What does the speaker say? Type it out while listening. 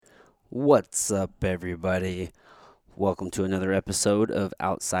What's up, everybody? Welcome to another episode of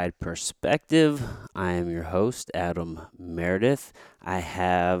Outside Perspective. I am your host, Adam Meredith. I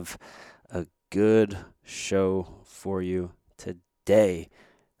have a good show for you today.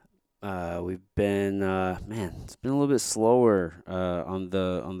 It's been a little bit slower on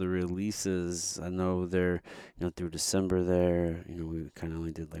the releases. I know they're through December there. We kind of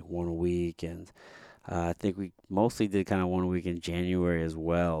only did like one a week, and I think we mostly did kind of one a week in January as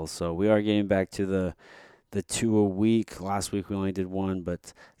well. So we are getting back to the two a week. Last week we only did one,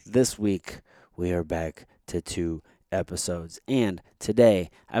 but this week we are back to two episodes. And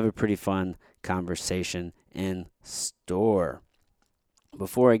today I have a pretty fun conversation in store.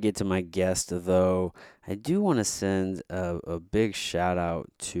 Before I get to my guest, though, I do want to send a big shout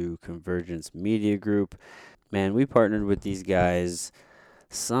out to Convergence Media Group. Man, we partnered with these guys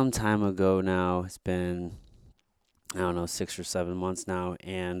some time ago now. It's been, I don't know, 6 or 7 months now,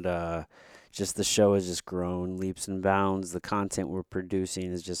 and just the show has just grown leaps and bounds. The content we're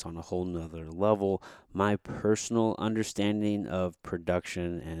producing is just on a whole nother level. My personal understanding of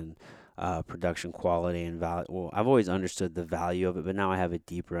production and production quality and value. Well, I've always understood the value of it, but now I have a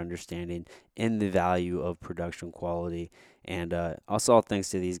deeper understanding in the value of production quality. And also, all thanks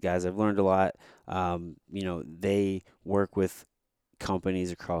to these guys, I've learned a lot. They work with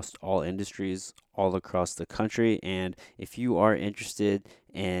companies across all industries, all across the country. And if you are interested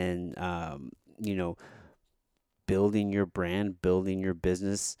in, building your brand, building your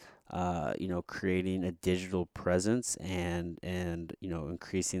business, creating a digital presence and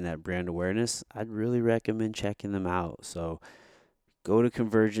increasing that brand awareness, I'd really recommend checking them out. So go to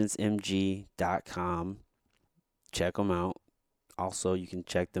convergencemg.com, check them out. Also, you can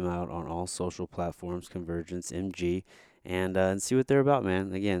check them out on all social platforms, Convergence MG, and see what they're about,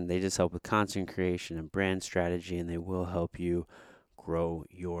 man. Again, they just help with content creation and brand strategy, and they will help you grow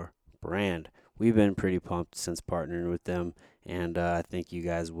your brand. We've been pretty pumped since partnering with them, and I think you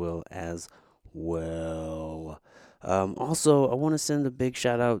guys will as well. Also, I want to send a big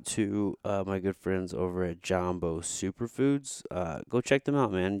shout out to my good friends over at Jumbo Superfoods. Go check them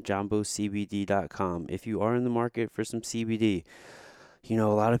out, man. JumboCBD.com. If you are in the market for some CBD, a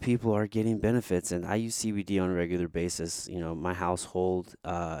lot of people are getting benefits, and I use CBD on a regular basis. My household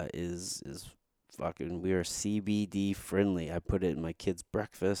is fucking, we are CBD friendly. I put it in my kids'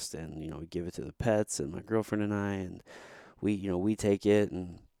 breakfast, and we give it to the pets, and my girlfriend and I, and we take it,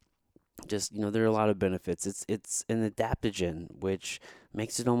 and just there are a lot of benefits. It's an adaptogen, which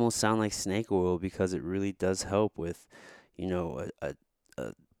makes it almost sound like snake oil because it really does help with a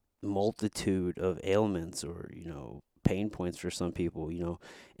multitude of ailments or pain points for some people.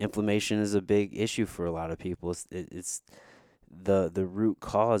 Inflammation is a big issue for a lot of people. It's the root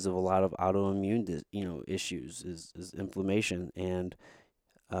cause of a lot of autoimmune issues is inflammation, and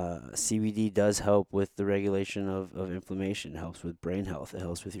CBD does help with the regulation of inflammation. It helps with brain health. It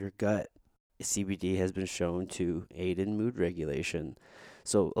helps with your gut. CBD has been shown to aid in mood regulation.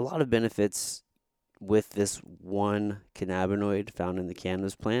 So a lot of benefits with this one cannabinoid found in the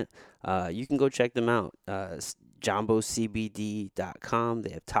cannabis plant. You can go check them out. JumboCBD.com. They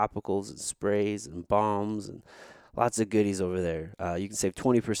have topicals and sprays and balms and lots of goodies over there. You can save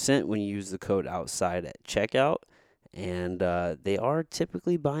 20% when you use the code outside at checkout. And they are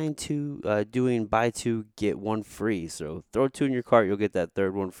typically doing buy two, get one free. So throw two in your cart, you'll get that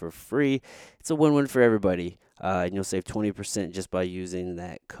third one for free. It's a win win for everybody. And you'll save 20% just by using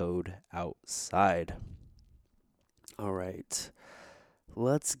that code outside. All right,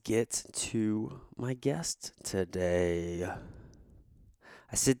 let's get to my guest today.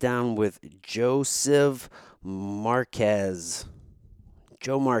 I sit down with Joseph Marquez.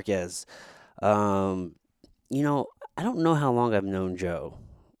 Joe Marquez. Um, I don't know how long I've known Joe.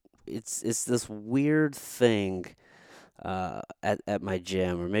 It's this weird thing at my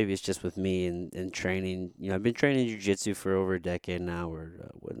gym, or maybe it's just with me and training. I've been training jujitsu for over a decade now.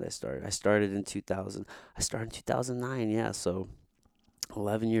 Or when did I start? I started in 2000. I started in 2009. Yeah, so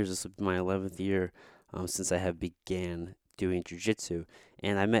 11 years. This will be my 11th year since I have began doing jujitsu.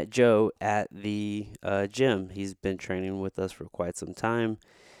 And I met Joe at the gym. He's been training with us for quite some time.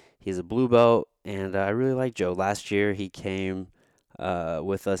 He's a blue belt, and I really like Joe. Last year, he came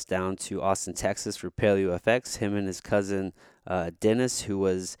with us down to Austin, Texas for Paleo FX. Him and his cousin Dennis, who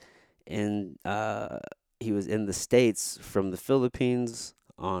was in he was in the States from the Philippines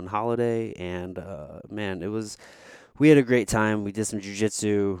on holiday, and man, we had a great time. We did some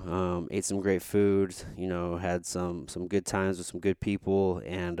jujitsu, ate some great food, had some good times with some good people,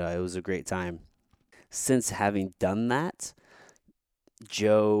 and it was a great time. Since having done that,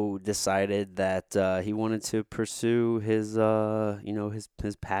 Joe decided that he wanted to pursue his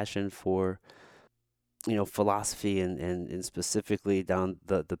his passion for philosophy and specifically down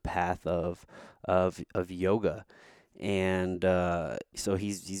the path of yoga. And so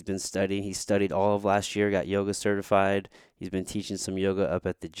he's been studying. He studied all of last year, got yoga certified. He's been teaching some yoga up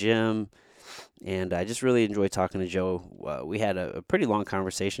at the gym, and I just really enjoy talking to Joe. We had a pretty long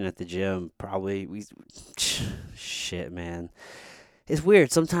conversation at the gym. Probably we shit, man. It's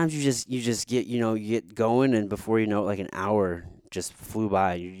weird. Sometimes you just get you get going, and before you know it, like an hour just flew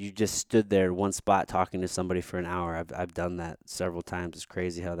by. You just stood there in one spot talking to somebody for an hour. I've done that several times. It's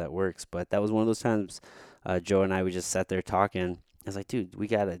crazy how that works. But that was one of those times. Joe and I, we just sat there talking. I was like, dude, we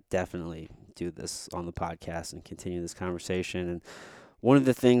gotta definitely do this on the podcast and continue this conversation. And one of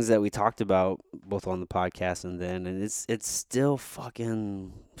the things that we talked about both on the podcast and then, and it's still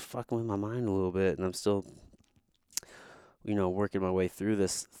fucking with my mind a little bit, and I'm still working my way through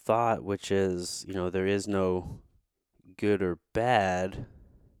this thought, which is, there is no good or bad.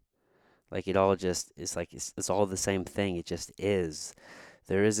 Like it all just it's like it's all the same thing. It just is.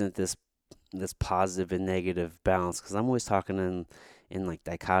 There isn't this positive and negative balance because I'm always talking in like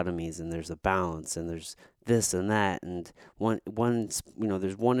dichotomies, and there's a balance, and there's this and that, and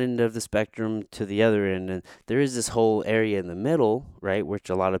there's one end of the spectrum to the other end, and there is this whole area in the middle, right, which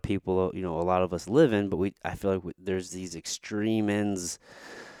a lot of people, a lot of us live in, but I feel like there's these extreme ends,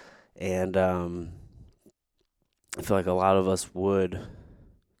 and I feel like a lot of us would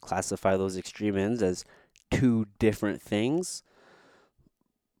classify those extreme ends as two different things,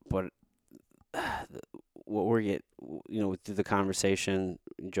 but what we're through the conversation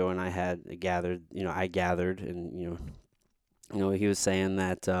Joe and I had gathered, I gathered, and he was saying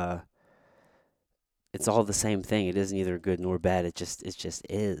that it's all the same thing. It isn't either good nor bad. It just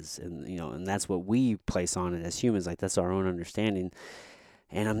is, and that's what we place on it as humans. Like that's our own understanding.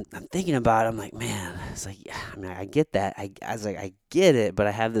 And I'm thinking about it. I'm like, man, it's like, yeah, I mean, I get that. I was like, I get it, but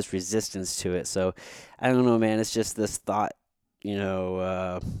I have this resistance to it. So I don't know, man. It's just this thought, I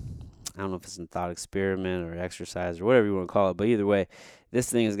don't know if it's a thought experiment or exercise or whatever you want to call it, but either way, this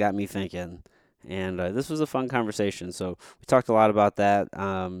thing has got me thinking. And this was a fun conversation. So we talked a lot about that.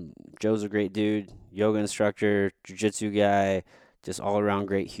 Joe's a great dude, yoga instructor, jiu-jitsu guy, just all around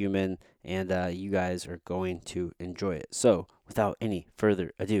great human. And you guys are going to enjoy it. So without any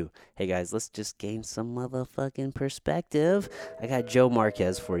further ado, hey guys, let's just gain some motherfucking perspective. I got Joe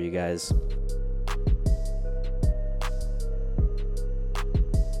Marquez for you guys.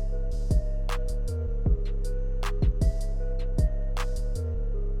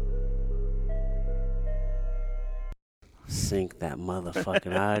 Sync that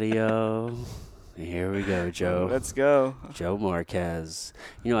motherfucking audio. Here we go, Joe. Let's go. Joe Marquez.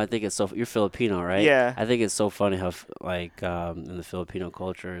 I think it's you're Filipino, right? Yeah. I think it's so funny how, in the Filipino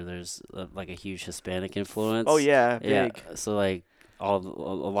culture, there's like a huge Hispanic influence. Oh, yeah, Yeah. big. So, like, a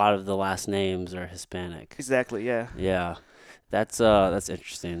lot of the last names are Hispanic. Exactly, yeah. Yeah. That's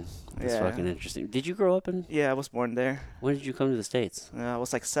interesting. That's Yeah. fucking interesting. Did you grow up in? Yeah, I was born there. When did you come to the States? I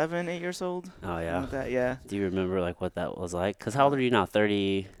was like 7, 8 years old. Oh, yeah. Like that, yeah. Do you remember, like, what that was like? Because how old are you now?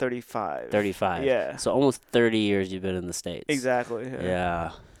 30? 35. 35. Yeah. So almost 30 years you've been in the States. Exactly.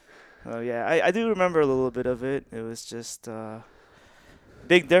 Yeah. Oh, yeah. I do remember a little bit of it. It was just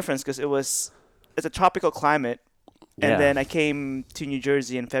big difference because it's a tropical climate. And then I came to New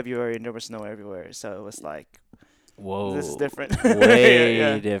Jersey in February and there was snow everywhere. So it was like, whoa. this is different. Way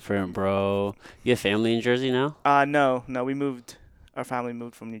Yeah. different, bro. You have family in Jersey now? No. We moved. Our family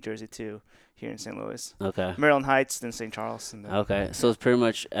moved from New Jersey to here in St. Louis. Okay. Maryland Heights, then St. Charles. And then, Okay. So it's pretty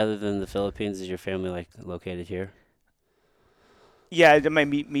much, other than the Philippines, is your family, like, located here? Yeah, my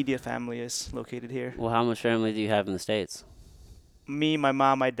media family is located here. Well, how much family do you have in the States? Me, my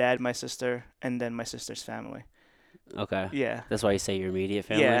mom, my dad, my sister, and then my sister's family. Okay. Yeah. That's why you say your immediate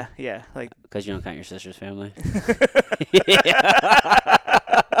family? Yeah. Like, Because you don't count your sister's family?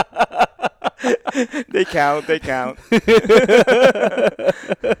 They count.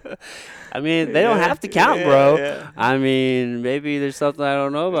 I mean, they don't have to count, bro. Yeah. I mean, maybe there's something I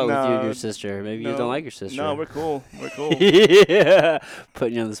don't know about with you and No, your sister. Maybe you no. don't like your sister. No, we're cool. Yeah.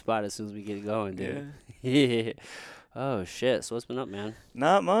 Putting you on the spot as soon as we get going, dude. Yeah. Oh, shit. So what's been up, man?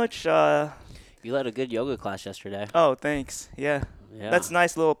 Not much. You led a good yoga class yesterday. Oh, thanks. Yeah. Yeah. That's a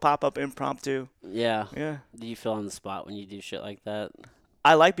nice little pop-up impromptu. Yeah. Yeah. Do you feel on the spot when you do shit like that?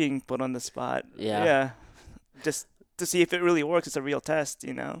 I like being put on the spot. Yeah. Yeah. Just to see if it really works. It's a real test,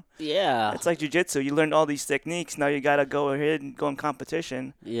 Yeah. It's like jiu-jitsu. You learned all these techniques. Now you got to go ahead and go in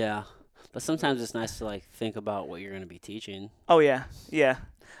competition. Yeah. But sometimes it's nice to, like, think about what you're going to be teaching. Oh, yeah. Yeah.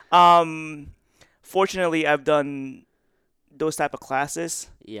 Fortunately, I've done those type of classes,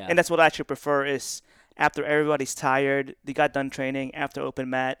 Yeah. and that's what I actually prefer is after everybody's tired, they got done training after open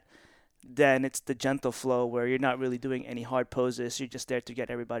mat, then it's the gentle flow where you're not really doing any hard poses. You're just there to get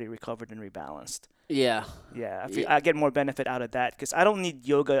everybody recovered and rebalanced. Yeah. Yeah, Yeah. I get more benefit out of that because I don't need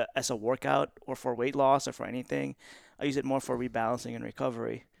yoga as a workout or for weight loss or for anything. I use it more for rebalancing and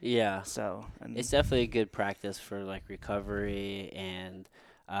recovery. Yeah. So, and It's definitely a good practice for like recovery and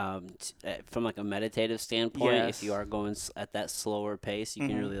from like a meditative standpoint. If you Yes. are going at that slower pace, you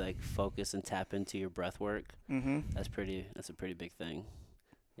can Mhm. really like focus and tap into your breath work. Mhm. That's a pretty big thing.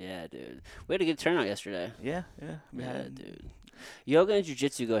 Yeah, dude. We had a good turnout yesterday. Yeah, yeah. We Yeah, had dude. Yoga and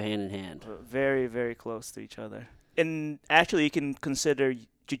jiu-jitsu go hand in hand. very, very close to each other. And actually, you can consider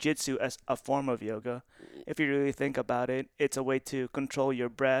jiu-jitsu as a form of yoga. If you really think about it, it's a way to control your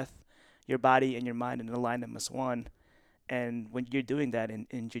breath, your body, and your mind and align them as one. And when you're doing that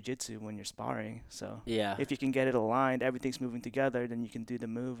in jiu-jitsu, when you're sparring, so Yeah. if you can get it aligned, everything's moving together, then you can do the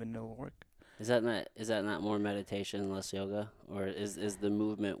move and it'll work. Is that not more meditation, less yoga? Or is the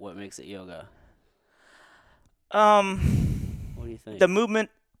movement what makes it yoga? What do you think? The movement,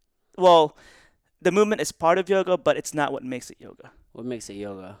 well, the movement is part of yoga, but it's not what makes it yoga. What makes it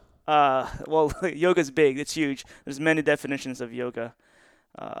yoga? Well, yoga's big. It's huge. There's many definitions of yoga.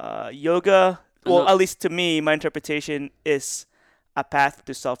 Yoga, well, No. at least to me, my interpretation is a path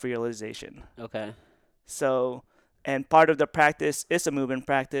to self-realization. Okay. So, and part of the practice is a movement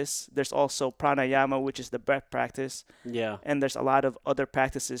practice. There's also pranayama, which is the breath practice, Yeah. and there's a lot of other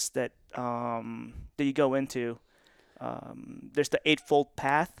practices that that you go into. There's the Eightfold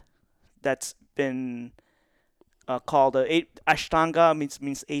Path that's been called the Ashtanga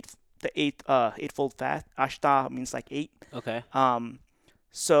means eight, the eightfold path. Ashta means like eight. Okay.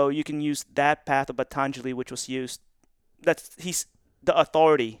 So you can use that path of Patanjali, which was used. He's the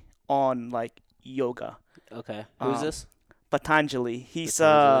authority on like yoga. Okay. Who's Um, this? Patanjali. He's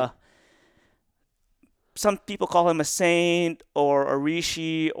Patanjali? some people call him a saint or a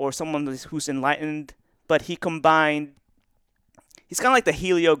rishi or someone who's enlightened, but he combined. He's kind of like the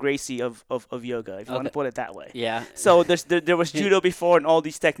Helio Gracie of yoga, if you want to Okay. put it that way. Yeah. So there was judo before and all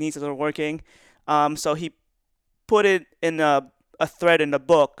these techniques that were working. So he put it in a thread in the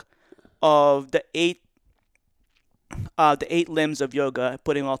book of the eight limbs of yoga,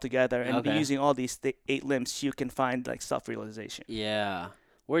 putting all together, and Okay. using all these eight limbs, you can find like self-realization. Yeah.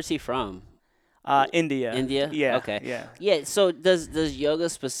 Where's he from? India. India? Yeah. Okay. Yeah. Yeah. So does yoga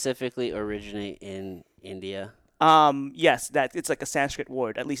specifically originate in India? Yes, that it's like a Sanskrit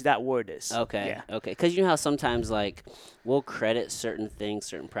word. At least that word is. Okay. Yeah. Okay. Because you know how sometimes like we'll credit certain things,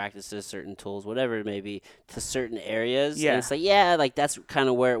 certain practices, certain tools, whatever it may be, to certain areas. Yeah. And it's like like that's kind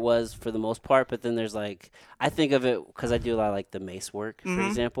of where it was for the most part. But then there's like I think of it because I do a lot of like the mace work, for Mhm.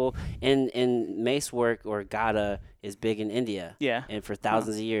 example, and mace work or gada is big in India. Yeah. And for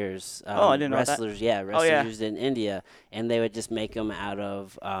thousands of years, I didn't know that. wrestlers, used it in India, and they would just make them out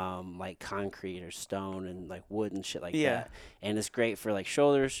of like concrete or stone and like wood and shit like Yeah. that. And it's great for like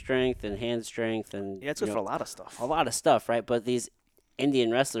shoulder strength and hand strength and Yeah, it's you good know, for a lot of stuff. a lot of stuff, right? But these Indian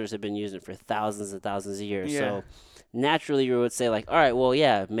wrestlers have been using it for thousands and thousands of years. Yeah. So naturally, you would say like, all right, well,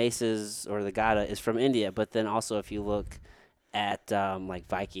 yeah, maces or the gada is from India. But then also, if you look at like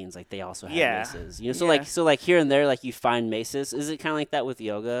Vikings, like they also have Yeah. maces. You know, so Yeah. like here and there, like you find maces. Is it kind of like that with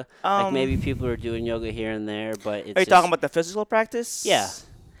yoga? Like maybe Um, people are doing yoga here and there, but it's Are you just, talking about the physical practice? Yeah.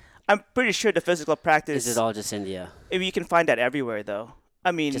 I'm pretty sure the physical practice. Is it all just India? If you can find that everywhere, though.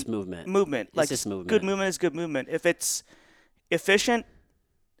 I mean, Just movement. movement. It's Like just movement. good movement is good movement. If it's efficient,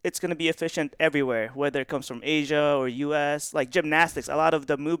 it's gonna be efficient everywhere, whether it comes from Asia or U.S. Like gymnastics, a lot of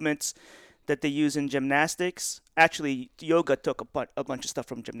the movements that they use in gymnastics, actually, yoga took a bunch of stuff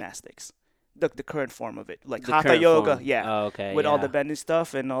from gymnastics. The current form of it, like The hatha current yoga, form. yeah, Oh, okay. with all yeah. the bending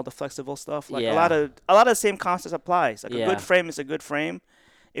stuff and all the flexible stuff. Like Yeah. a lot of the same concepts applies. Like a Yeah. good frame is a good frame.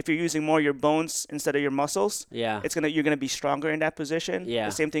 If you're using more your bones instead of your muscles, Yeah. you're gonna be stronger in that position. Yeah.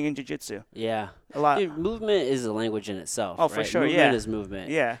 The same thing in jiu-jitsu. Yeah. A lot. Dude, movement is a language in itself. Oh, for right? sure, Movement yeah. is movement.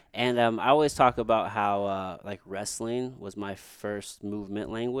 Yeah. And I always talk about how like wrestling was my first movement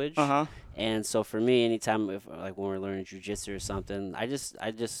language. Uh huh. And so for me, anytime if like when we're learning jujitsu or something, I just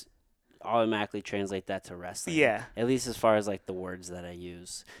automatically translate that to wrestling. Yeah. At least as far as like the words that I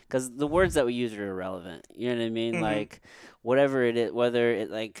use, because the words that we use are irrelevant. You know what I mean? Mhm. Like whatever it is, whether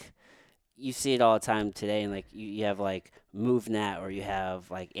it like you see it all the time today, and like you have like MoveNet, or you have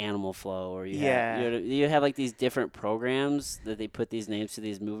like Animal Flow, or Yeah. you have like these different programs that they put these names to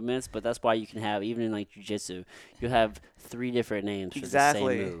these movements. But that's why you can have, even in like jujitsu, you have 3 different names for the same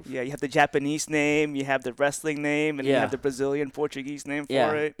Exactly. move. Yeah, you have the Japanese name, you have the wrestling name, and you Yeah, have the Brazilian Portuguese name for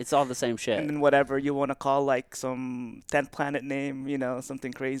yeah, it. it's all the same And shit. then whatever you want to call like some 10th planet name,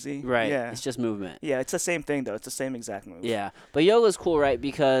 something crazy. Right. Yeah. It's just movement. Yeah, it's the same thing though. It's the same exact move. Yeah, but yoga's cool, right?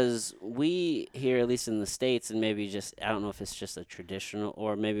 Because we here, at least in the States, and maybe just, I don't know if it's just a traditional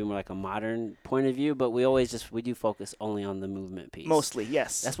or maybe more like a modern point of view, but we do focus only on the movement piece. Mostly,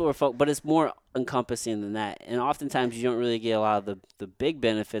 yes. That's what but it's more encompassing than that. And oftentimes you don't really get a lot of the big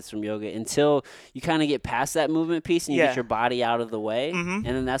benefits from yoga until you kind of get past that movement piece and you Yeah. get your body out of the way, Mhm. and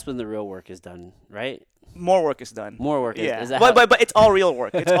then that's when the real work is done, right? More work is done. More work. Yeah. Is that But it's all real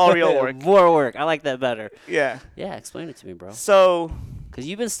work. It's all real work. More work. I like that better. Yeah. Yeah, explain it to me, bro. So, Because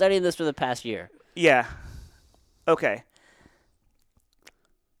you've been studying this for the past year. yeah. Okay.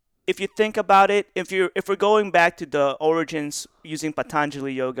 If you think about it, if we're going back to the origins using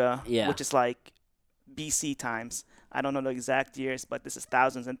Patanjali yoga, Yeah. which is like BC times. I don't know the exact years, but this is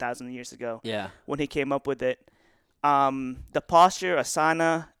thousands and thousands of years ago Yeah. when he came up with it. The posture,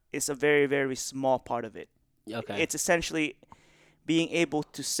 asana, is a very, very small part of it. Okay. It's essentially being able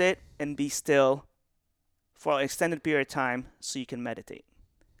to sit and be still for an extended period of time so you can meditate.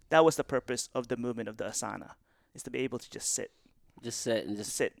 That was the purpose of the movement of the asana, is to be able to just sit. Just sit and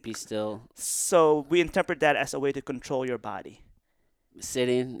just Sit. be still. So we interpret that as a way to control your body.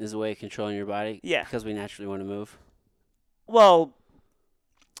 Sitting is a way of controlling your body. Yeah. Because we naturally want to move. Well,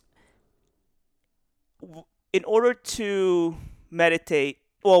 in order to meditate,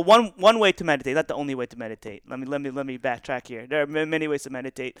 well, one way to meditate, not the only way to meditate. Let me backtrack here. There are many ways to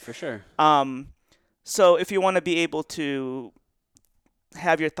meditate. For sure. So if you want to be able to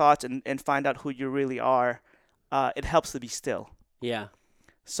have your thoughts and find out who you really are, it helps to be still. Yeah.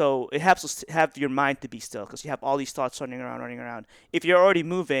 So it helps us to have your mind to be still because you have all these thoughts running around. If you're already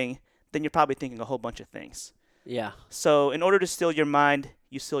moving, then you're probably thinking a whole bunch of things. Yeah. So in order to still your mind,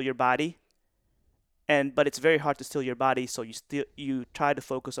 you still your body. But it's very hard to still your body, so you try to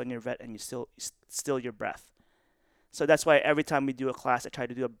focus on your breath and you still your breath. So that's why every time we do a class, I try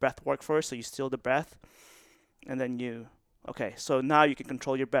to do a breath work first. So you still the breath, and then okay. So now you can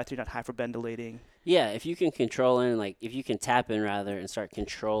control your breath. You're not hyperventilating. Yeah. If you can if you can tap in rather and start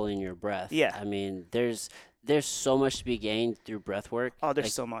controlling your breath. Yeah. I mean, there's so much to be gained through breath work. Oh,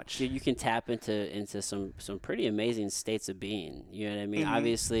 there's so much. Dude, you can tap into some pretty amazing states of being. You know what I mean? Mhm.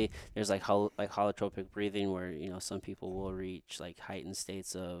 Obviously, there's like holotropic breathing, where some people will reach like heightened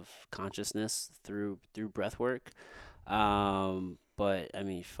states of consciousness through breath work. But I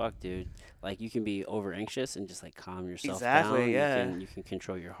mean, fuck, dude. Like, you can be over anxious and just like calm yourself Exactly, down. yeah. You can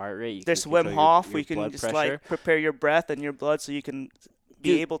control your heart rate. You There's can Wim control Hof. your We can blood just pressure. like prepare your breath and your blood so you can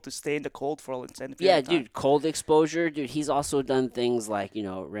be Dude. able to stay in the cold for an extended period Yeah, of time. dude, cold exposure. Dude, he's also done things like,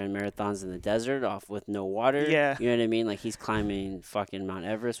 ran marathons in the desert off with no water. Yeah. You know what I mean? Like, he's climbing fucking Mount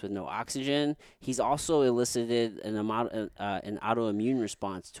Everest with no oxygen. He's also elicited an autoimmune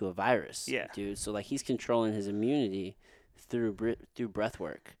response to a virus. Yeah. Dude, so like he's controlling his immunity through breath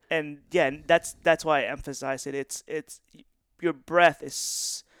work. And yeah, and that's why I emphasize it. It's your breath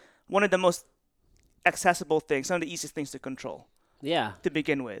is one of the most accessible things, one of the easiest things to control Yeah. to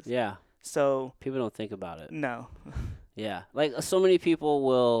begin with. Yeah. So People don't think about it. no. Yeah. Like, so many people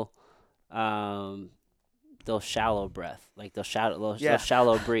will they'll shallow breath. Like, they'll Yeah.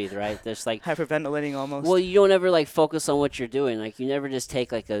 shallow breathe, right? There's like, Hyperventilating almost. well, you don't ever like focus on what you're doing. Like, you never just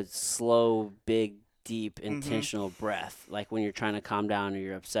take like a slow, big, deep, intentional breath. Like when you're trying to calm down or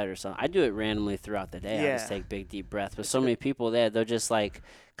you're upset or something. I do it randomly throughout the day. I just Yeah. take big, deep breaths. But so many people they'll just like,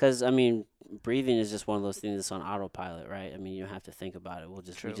 because I mean, breathing is just one of those things that's on autopilot, right? I mean, you don't have to think about it. We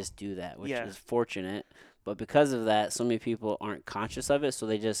True. just do that, which Yeah. is fortunate. But because of that, so many people aren't conscious of it, so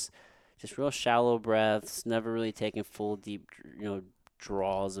they just real shallow breaths, never really taking full deep,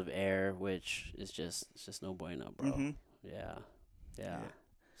 draws of air, which is it's just no bueno, bro. Mhm. Yeah. Yeah.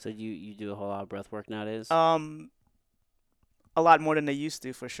 So you do a whole lot of breath work nowadays? A lot more than they used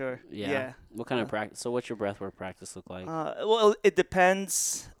to, for sure. Yeah. What kind of practice? So what's your breath work practice look like? Well, it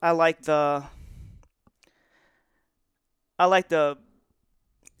depends. I like the.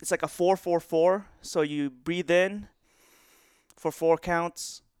 It's like a 4-4-4. So you breathe in for 4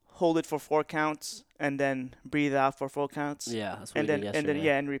 counts, hold it for 4 counts, and then breathe out for 4 counts. Yeah, that's what And we then did yesterday.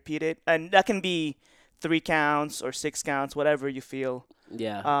 and repeat it. And that can be 3 counts or 6 counts, whatever you feel.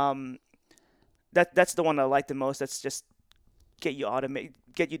 Yeah. That's the one I like the most. That's just get you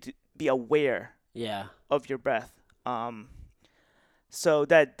to be aware Yeah. of your breath. So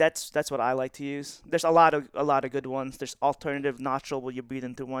that's what I like to use. There's a lot of good ones. There's alternative nostril where you breathe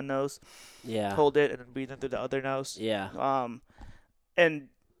in through one nose, Yeah. hold it, and then breathe in through the other nose. Yeah. And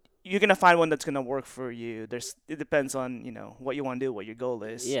you're gonna find one that's gonna work for you. It depends on what you want to do, what your goal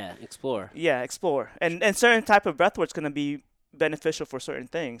is. Yeah. Explore. Yeah, explore. And certain type of breath work's gonna be beneficial for certain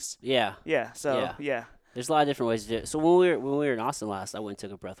things. Yeah. Yeah. So Yeah. yeah. There's a lot of different ways to do it. So when we were in Austin last, I went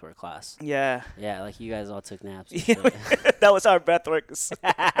and took a breathwork class. Yeah. Yeah, like you guys all took naps. And Yeah, shit. that was our breath works.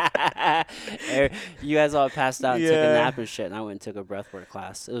 You guys all passed out and took a Yeah. nap and shit, and I went and took a breathwork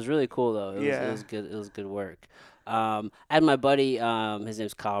class. It was really cool though. It Yeah. was good. It was good work. I had my buddy, his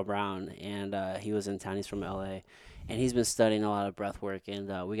name's Kyle Brown, and he was in town. He's from LA, and he's been studying a lot of breath work.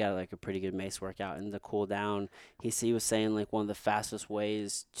 And we got like a pretty good mace workout. And to cool down, he was saying like one of the fastest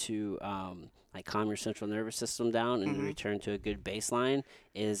ways to like calm your central nervous system down and Mhm. return to a good baseline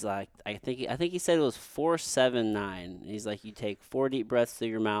is like I think he said it was 4-7-9. He's like you take 4 deep breaths through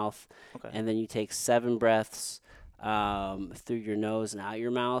your mouth, Okay. and then you take 7 breaths through your nose and out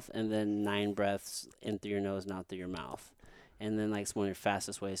your mouth, and then 9 breaths in through your nose and out through your mouth. And then like it's one of your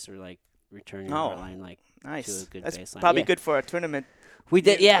fastest ways to like return your heart Oh. line like Nice. to a good That's baseline. probably Yeah. good for a tournament. We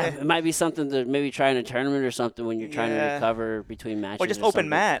did, Yeah. yeah. It might be something to maybe try in a tournament or something when you're trying to Yeah. recover between matches. Or just open something.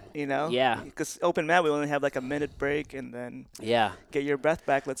 mat, Yeah. Because open mat, we only have like a minute break and then Yeah. get your breath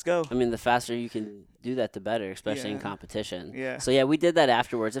back. Let's go. I mean, the faster you can do that, the better, especially in Yeah. competition. Yeah. So yeah, we did that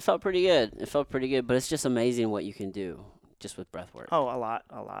afterwards. It felt pretty good. But it's just amazing what you can do just with breath work. Oh, a lot.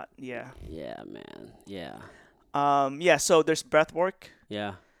 Yeah. Yeah, man. Yeah. Yeah. So there's breath work.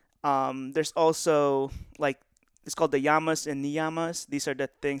 Yeah. There's also like it's called the yamas and niyamas. These are the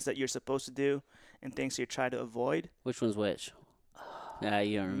things that you're supposed to do and things you try to avoid. Which one's which? Yeah,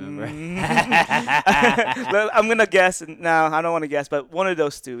 you don't remember. Well, I'm gonna guess. No, I don't want to guess, but one of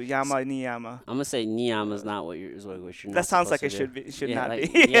those two, yama and niyama. I'm gonna say niyama is not what you're not That sounds like supposed it to should be. It should Yeah, not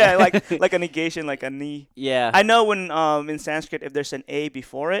like- be. yeah. Yeah, like a negation, like a ni. Yeah. I know when in Sanskrit, if there's an a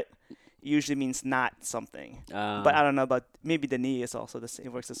before it, it usually means not something. But I don't know about maybe the ni is also the same.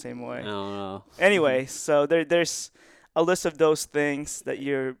 It works the same I way. don't know. Anyway, so there's a list of those things that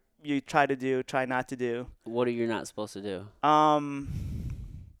you try to do, try not to do. What are you not supposed to do?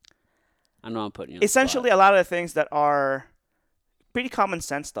 I know I'm putting you on the spot. Essentially, a lot of the things that are pretty common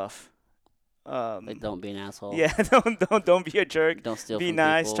sense stuff. Like don't be an asshole. Yeah, don't be a jerk. Don't steal Be from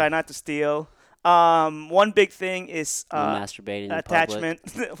nice. people. Try not to steal. One big thing is Don't masturbate in attachment.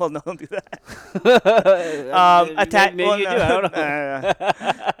 Well, no, don't do that. Maybe you do. I don't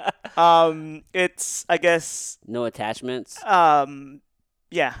know. It's I guess No attachments.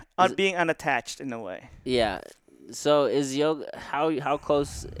 yeah, Is it- being unattached in a way. Yeah. So is yoga how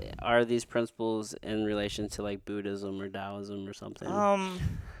close are these principles in relation to like Buddhism or Taoism or something?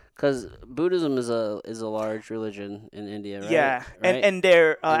 Because Buddhism is a large religion in India, right? Yeah, Right? and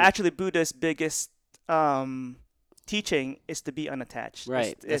they're And- actually Buddha's biggest teaching is to be unattached.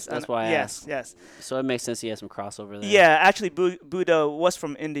 Right, that's why I yes, yes. so it makes sense he has some crossover there. Yeah, actually, Buddha was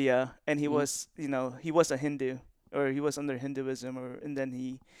from India, and he Mhm. was, he was a Hindu, or he was under Hinduism, and then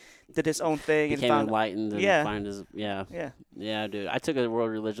he did his own thing and Became found. enlightened and Yeah. find his Yeah. Yeah, dude. I took a world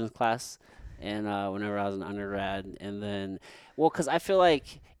religions class, and whenever I was an undergrad, and then, well, because I feel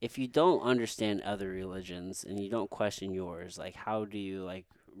like if you don't understand other religions and you don't question yours, like, how do you like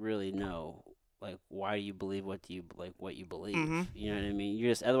really know, like, why you believe what you believe? Mhm. You know what I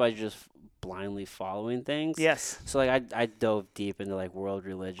mean? Otherwise you're just blindly following things. Yes. So like I dove deep into like world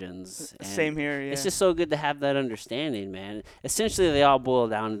religions. And Same here. Yeah. It's just so good to have that understanding, man. Essentially, they all boil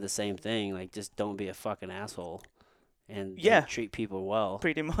down to the same thing. Like, just don't be a fucking asshole, and Yeah. treat people well.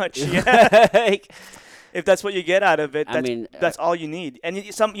 pretty much. Yeah. Like, If that's what you get out of it, I that's mean, that's all you need. And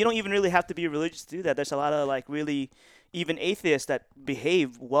you don't even really have to be religious to do that. There's a lot of like really even atheists that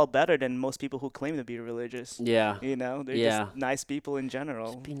behave well better than most people who claim to be religious. yeah. They're Yeah. just nice people in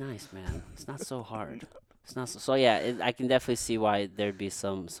general. Just be nice, man. It's not so hard. It's not so yeah. I can definitely see why there'd be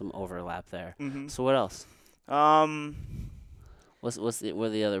some overlap there. Hmm. So what else? Um, What are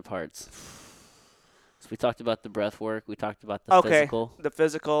the other parts? So we talked about the breath work. We talked about the Okay. physical. the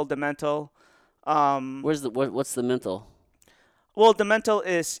physical, the mental. What's the mental? Well, the mental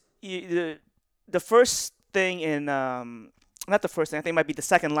is the first thing in not the first thing. I think it might be the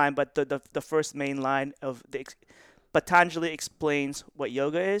second line, but the first main line of Patanjali explains what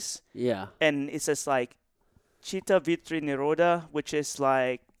yoga is, Yeah. and it says like Chitta Vitri Nirodha, which is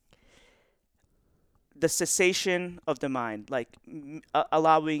like the cessation of the mind, like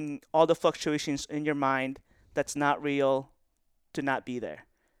allowing all the fluctuations in your mind that's not real to not be there.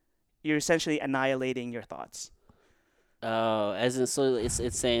 You're essentially annihilating your thoughts. Oh, as in, so it's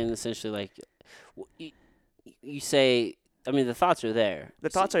saying essentially like, you say I mean, the thoughts are there. The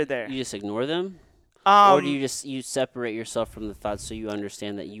thoughts are there. You just ignore them, or do Um, you separate yourself from the thoughts so you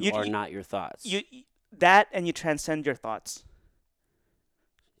understand that you are you not your thoughts? you that and you transcend your thoughts.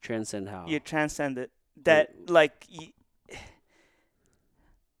 Transcend how? You transcend it. That like.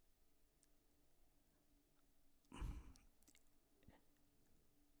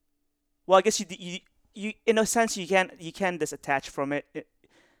 Well, I guess you in a sense you can disattach from it.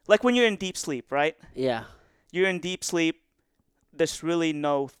 Like when you're in deep sleep, right? Yeah. You're in deep sleep. There's really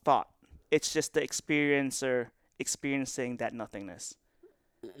no thought. It's just the experiencer experiencing that nothingness.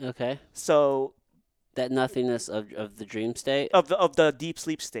 Okay. So That nothingness of the dream state. of the deep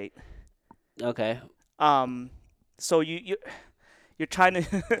sleep state. Okay. So you're trying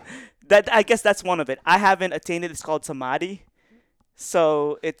to that I guess that's one of it. I haven't attained it. It's called samadhi.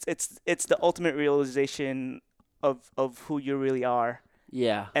 So it's the ultimate realization of who you really are,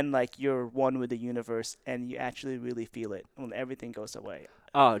 Yeah. and like you're one with the universe, and you actually really feel it when everything goes away.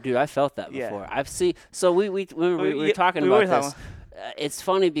 Oh, dude, I felt that Yeah. before. I've seen. So we were talking we about were this. talking- It's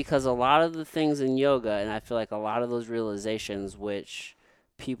funny because a lot of the things in yoga, and I feel like a lot of those realizations, which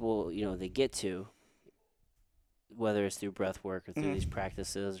people, they get to, whether it's through breath work or through Mhm. these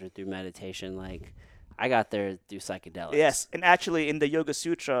practices or through meditation, like I got there through psychedelics. Yes, and actually in the Yoga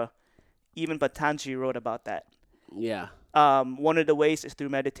Sutra, even Patanjali wrote about that. Yeah. One of the ways is through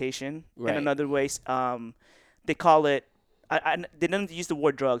meditation, Right. and another ways they call it. They didn't use the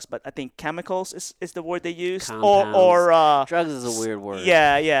word drugs, but I think chemicals is the word they use, or Drugs is a weird word.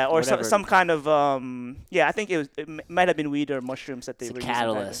 yeah, or Whatever. some kind of yeah. I think might have been weed or mushrooms that they It's a were using.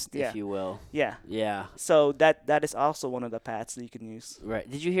 catalyst, Yeah, if you will. yeah. Yeah. So that is also one of the paths that you can use. Right.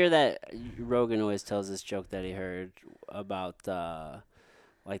 Did you hear that Rogan always tells this joke that he heard about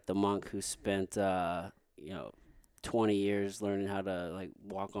like the monk who spent 20 years learning how to like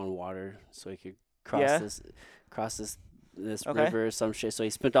walk on water so he could Yeah. cross this Okay. river or some shit. So he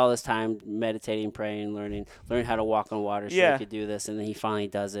spent all this time meditating, praying, learning how to walk on water so Yeah. he could do this, and then he finally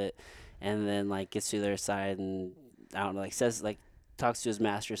does it, and then like gets to the other side and I don't know, like says like talks to his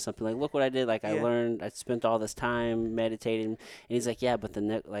master or something like, look what I did, like I Yeah. learned, I spent all this time meditating, and he's like, yeah, but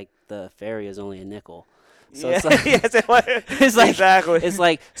the ferry is only a nickel. So yeah. it's like, Yes, it's like exactly. it's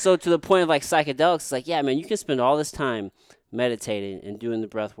like, so to the point of like psychedelics, it's like, yeah, man, you can spend all this time meditating and doing the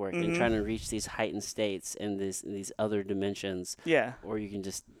breath work and Mhm. trying to reach these heightened states and these other dimensions, Yeah, or you can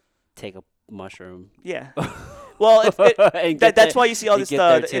just take a mushroom. yeah. Well, And get that's there- why you see all you this get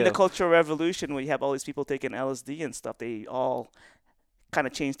there in the too. Cultural Revolution, where you have all these people taking LSD and stuff. They all kind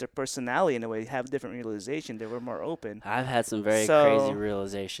of changed their personality in a way, have different realization. They were more open. I've had some very So- crazy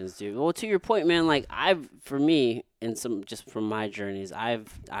realizations, dude. Well, to your point, man, like for me, and some just from my journeys, I've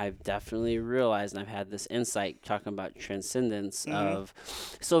definitely realized, and I've had this insight talking about transcendence Mhm. of.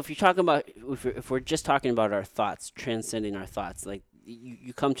 So if you're talking about, if we're just talking about our thoughts, transcending our thoughts, like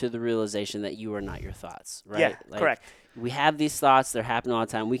you come to the realization that you are not your thoughts, right? Yeah, Like, correct. we have these thoughts, they're happening all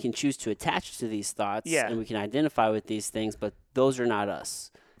the time. We can choose to attach to these thoughts, Yeah. and we can identify with these things, but those are not us.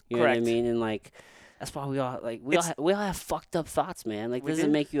 You know what I Correct. mean? And like, that's why we all have fucked up thoughts, man. Like, We doesn't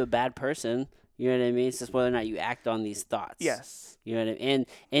do. make you a bad person. You know what I mean? It's just whether or not you act on these thoughts. Yes. You know what I mean?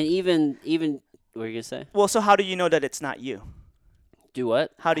 And even what were you gonna say? Well, so how do you know that it's not you? Do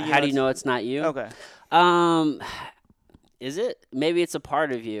what? How do you know know it's not you? Okay. Is it? Maybe it's a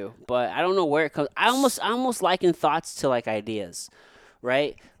part of you, but I don't know where it comes. I almost liken thoughts to like ideas,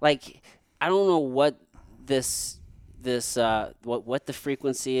 right? Like I don't know what what the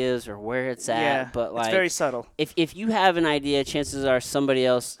frequency is or where it's at, Yeah. but like It's very subtle. if you have an idea, chances are somebody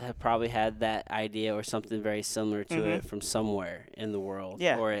else have probably had that idea or something very similar to it from somewhere in the world,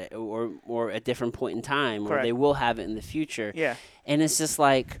 Yeah. or a different point in time, or Correct. they will have it in the future. Yeah. And it's just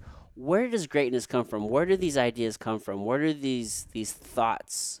like, where does greatness come from? Where do these ideas come from? Where do these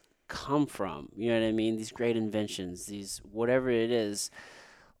thoughts come from? You know what I mean? These great inventions, these whatever it is.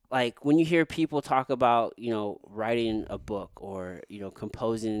 Like when you hear people talk about, writing a book or,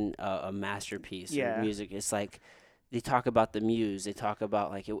 composing a masterpiece Yeah. or music, it's like they talk about the muse. They talk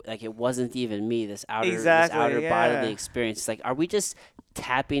about like it wasn't even me, this outer Exactly, bodily yeah. experience. It's like, are we just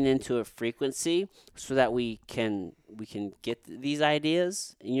tapping into a frequency so that we can get these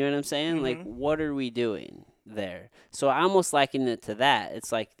ideas? You know what I'm saying? Like, what are we doing there? So I almost liken it to that.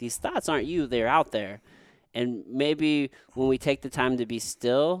 It's like these thoughts aren't you; they're out there. And maybe when we take the time to be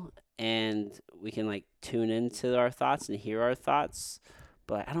still and we can like tune into our thoughts and hear our thoughts,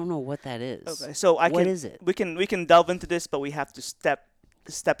 but I don't know what that is. Okay. So What is it? We can delve into this, but we have to step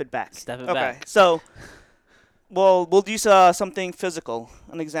it back. Step it okay. back. So, we'll use something physical.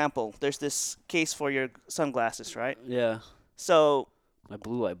 An example. There's this case for your sunglasses, right? Yeah. So, Like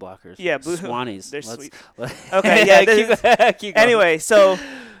blue light blockers. Yeah, blue. Swannies. They're Let's- sweet. let- Okay, yeah, this keep going. Anyway, so,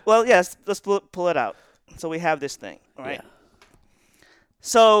 well, yes, let's pull it out. So we have this thing, right? Yeah.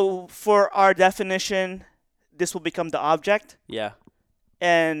 So for our definition, this will become the object, Yeah.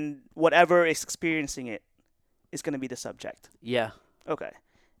 and whatever is experiencing it is going to be the subject. Yeah. Okay.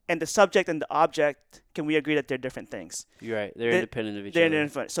 And the subject and the object, can we agree that they're different things? You're right. They're They- independent of each They're other.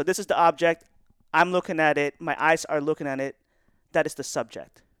 different. So this is the object. I'm looking at it. My eyes are looking at it. That is the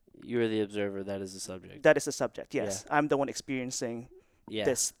subject. You're the observer. That is the subject. That is the subject. Yes. I'm the one experiencing Yeah.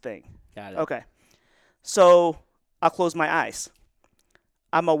 this thing. Got it. Okay. So I'll close my eyes.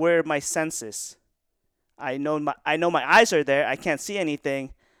 I'm aware of my senses. I know my eyes are there. I can't see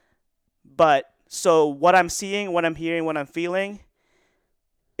anything. But so what I'm seeing, what I'm hearing, what I'm feeling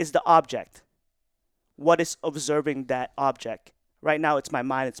is the object. What is observing that object? Right now it's my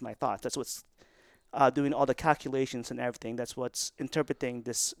mind, it's my thoughts. That's what's doing all the calculations and everything. That's what's interpreting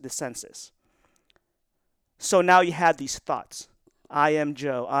the senses. So now you have these thoughts. I am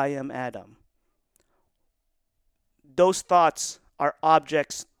Joe. I am Adam. Those thoughts are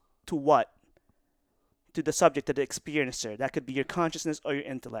objects to what? To the subject, to the experiencer. That could be your consciousness or your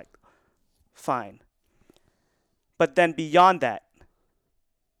intellect. Fine. But then beyond that,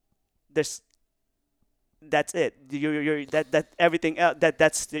 that's it. That everything else,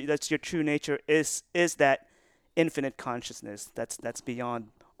 that's your true nature is that infinite consciousness. That's beyond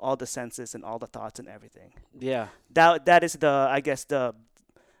all the senses and all the thoughts and everything. Yeah. That is the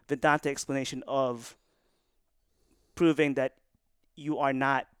Vedanta explanation of proving that you are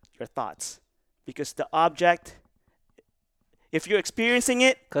not your thoughts, because the object, if you're experiencing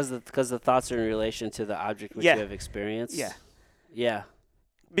it, Because the thoughts are in relation to the object which Yeah. you have experienced. yeah, Yeah.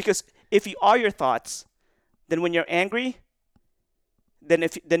 because if you are your thoughts, then when you're angry,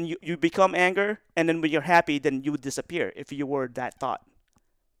 then you become anger, and then when you're happy, then you would disappear if you were that thought.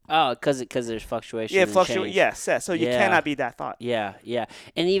 Oh, because there's fluctuation. Yeah, and fluctuate. change. Yes, yes. So you Yeah. cannot be that thought. Yeah, yeah,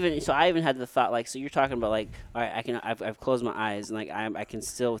 and even so, I even had the thought like, so you're talking about like, all right, I've closed my eyes and like I can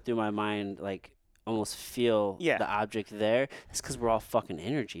still through my mind like almost feel Yeah. the object there. It's because we're all fucking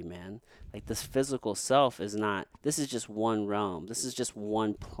energy, man. Like this physical self is not. This is just one realm. This is just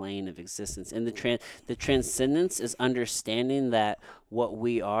one plane of existence, and the transcendence is understanding that what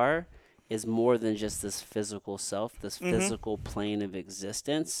we are is more than just this physical self, this physical plane of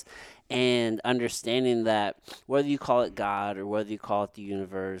existence, and understanding that whether you call it God or whether you call it the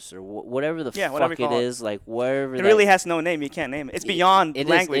universe or whatever the Yeah, whatever fuck you it call it. is, like wherever It that, really has no name. You can't name it. It's beyond it is-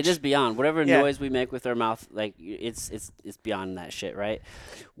 language. it is beyond whatever Yeah. noise we make with our mouth. Like it's beyond that shit, right?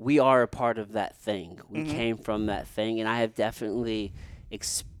 We are a part of that thing. We came from that thing, and I have definitely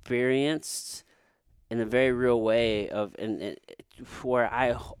experienced in a very real way of and where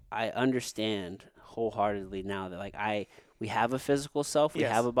I understand wholeheartedly now that like we have a physical self, we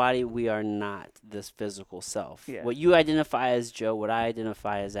Yes. have a body, we are not this physical self. Yeah. What you identify as Joe, what I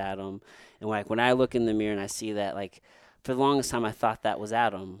identify as Adam, and like when I look in the mirror and I see that, like for the longest time I thought that was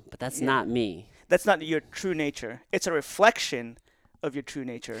Adam, but that's Yeah. not me. That's not your true nature. It's a reflection of your true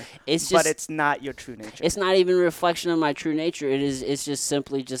nature, It's but just it's not your true nature. it's not even a reflection of my true nature. It's just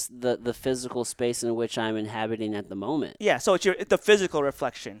simply just the physical space in which I'm inhabiting at the moment. Yeah, so it's the physical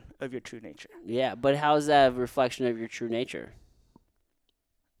reflection of your true nature. Yeah, but how is that a reflection of your true nature?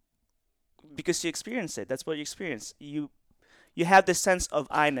 Because you experience it. That's what you experience. You have this sense of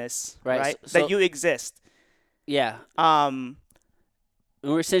I-ness, Right, right? so- That you exist. Yeah, and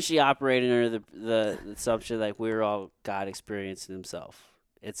we're essentially operating under the assumption like we're all God experiencing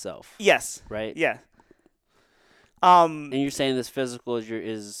itself, Yes. right? Yeah. And you're saying this physical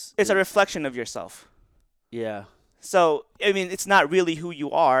is It's a reflection of yourself. yeah, So, I mean, it's not really who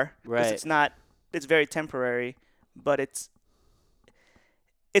you are. 'Cause Right. it's very temporary, but it's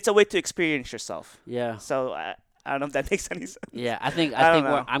a way to experience yourself. yeah, So, I don't know if that makes any sense. yeah. I think I don't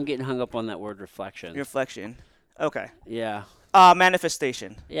know. I'm getting hung up on that word reflection. Reflection. Okay. Yeah,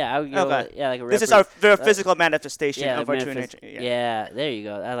 Manifestation. yeah. I would go Okay. yeah, like a This is repre- our physical manifestation yeah, of like our true manifest- nature. yeah, there you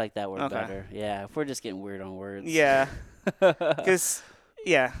go. I like that word Okay. better. Yeah, if we're just getting weird on words. Yeah. Because,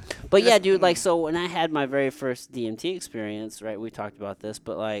 yeah. But yeah, This- dude, like, so when I had my very first DMT experience, right, we talked about this,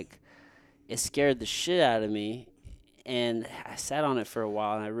 but like, it scared the shit out of me. And I sat on it for a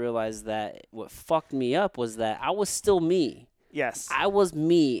while, and I realized that what fucked me up was that I was still me. Yes. I was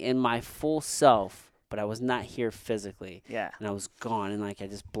me in my full self, but I was not here physically. Yeah. And I was gone, and like, I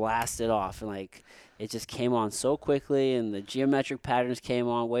just blasted off, and like, it just came on so quickly, and the geometric patterns came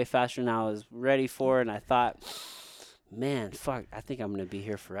on way faster than I was ready for, and I thought, man, fuck, I think I'm going to be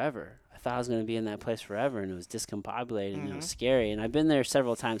here forever. I thought I was going to be in that place forever, and it was discombobulated, and it was scary. And I've been there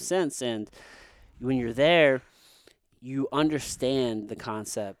several times since, and when you're there, you understand the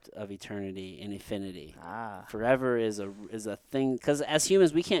concept of eternity and infinity. Ah. Forever is a thing, because as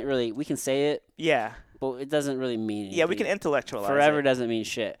humans we can say it, Yeah. but it doesn't really mean anything. Yeah, we can intellectualize Forever it. doesn't mean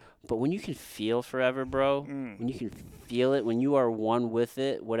shit. But when you can feel forever, bro, when you can feel it, when you are one with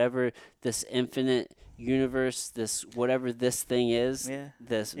it, whatever this infinite universe, this whatever this thing is, Yeah.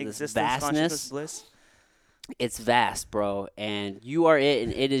 this Existence, vastness, consciousness, bliss. it's vast, bro, and you are it,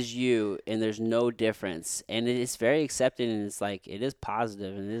 and it is you, and there's no difference, and it is very accepting, and it's like it is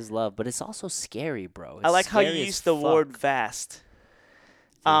positive, and it is love, but it's also scary, bro. It's I like how you scary as use the word fuck. vast.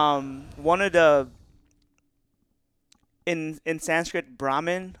 Yeah. One of the in Sanskrit,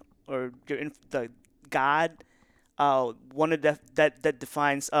 Brahmin or the God, one of that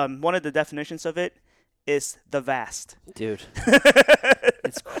defines one of the definitions of it is the vast. Dude.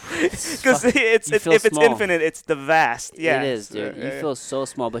 It's Because you feel if it's small. infinite, it's the vast. Yeah, It is, dude. You feel so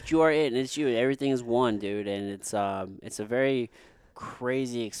small, but you are it, and it's you, and everything is one, dude. And it's a very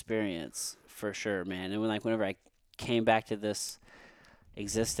crazy experience for sure, man. And whenever I came back to this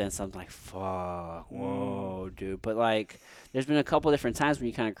existence, I'm like, fuck, whoa, dude. But like, there's been a couple different times when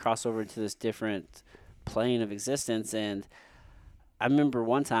you kind of cross over into this different plane of existence, and I remember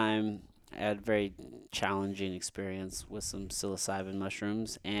one time I had a very challenging experience with some psilocybin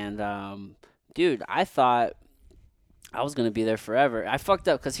mushrooms, and dude, I thought I was gonna be there forever. I fucked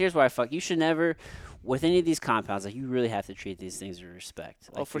up because here's where I fucked. You should never, with any of these compounds, like you really have to treat these things with respect.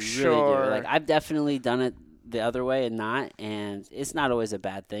 Like, for you really sure. do. Like I've definitely done it the other way and it's not always a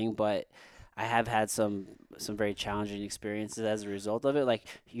bad thing, but I have had some very challenging experiences as a result of it. Like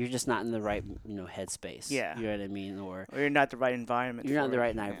you're just not in the right headspace. Yeah. You know what I mean? Or you're not the right environment. you're not in the for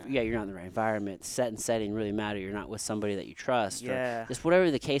right it. yeah, you're not in the right environment. Set and setting really matter. You're not with somebody that you trust. Yeah. Or just whatever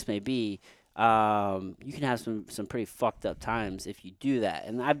the case may be. You can have some pretty fucked up times if you do that,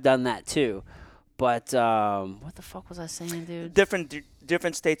 and I've done that too. But what the fuck was I saying, dude?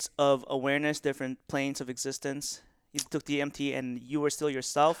 Different states of awareness, different planes of existence. You took DMT and you were still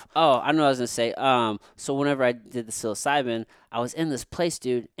yourself. Oh, I know what I was gonna say. So whenever I did the psilocybin, I was in this place,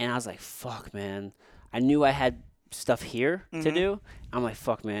 dude, and I was like, "Fuck, man!" I knew I had stuff here to do. I'm like,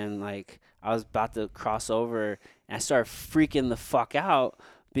 "Fuck, man!" Like I was about to cross over, and I started freaking the fuck out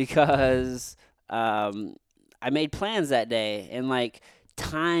because I made plans that day, and like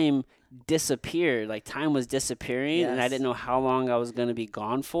time disappeared. Like time was disappearing, and I Yes. didn't know how long I was gonna be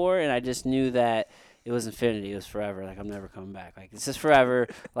gone for, and I just knew that it was infinity. It was forever. Like I'm never coming back. Like it's just forever.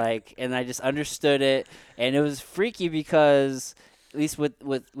 Like, and I just understood it, and it was freaky because at least with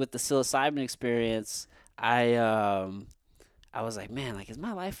the psilocybin experience, I was like, man, like is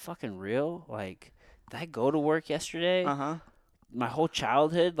my life fucking real? Like, did I go to work yesterday? Uh-huh. My whole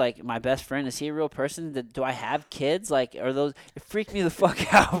childhood, like my best friend, is he a real person? Do I have kids? Like, are those? It freaked me the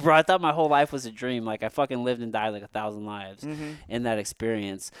fuck out, bro. I thought my whole life was a dream. Like I fucking lived and died like 1,000 lives in that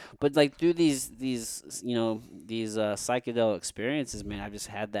experience. But like through these psychedelic experiences, man, I've just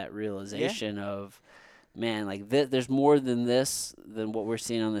had that realization of, man, like there's more than this than what we're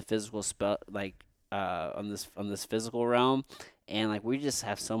seeing on the physical on this physical realm, and like we just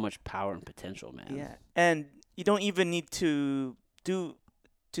have so much power and potential, man. Yeah. And you don't even need to do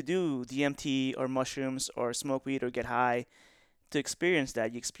DMT or mushrooms or smoke weed or get high to experience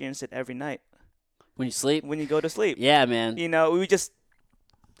that. You experience it every night When you sleep. when you go to sleep. Yeah, man. You know, we just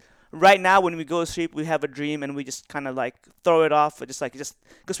right now when we go to sleep, we have a dream and we just kind of like throw it off, just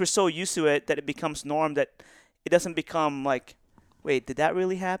because we're so used to it that it becomes norm that it doesn't become like, wait, did that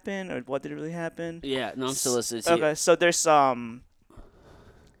really happen or what did really happen? Yeah, no, I'm still listening to you. Okay, so there's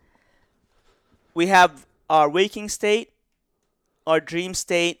we have our waking state, our dream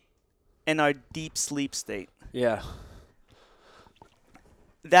state, and our deep sleep state. Yeah.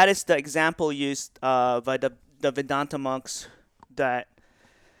 That is the example used by the Vedanta monks that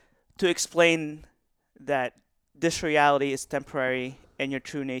to explain that this reality is temporary and your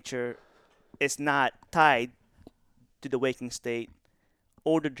true nature is not tied to the waking state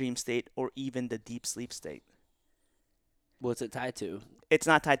or the dream state or even the deep sleep state. What's it tied to? It's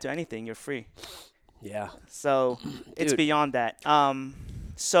not tied to anything. You're free. Yeah. So it's Dude. beyond that.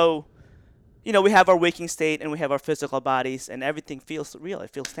 So, we have our waking state and we have our physical bodies and everything feels real. It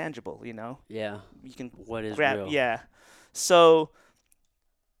feels tangible, Yeah. You can What is grab, real? yeah. So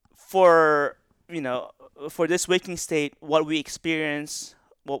for, for this waking state, what we experience,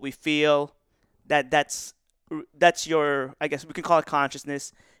 what we feel, that's your, I guess we can call it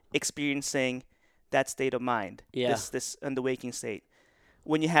consciousness experiencing that state of mind. Yeah. This in the waking state.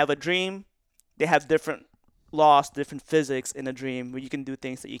 When you have a dream, they have different laws, different physics in a dream where you can do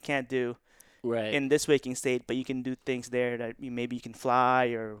things that you can't do Right. in this waking state, but you can do things there that maybe you can fly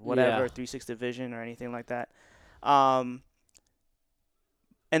or whatever, Yeah. 360 vision or anything like that. Um,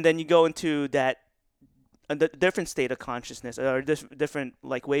 and then you go into that a different state of consciousness, or different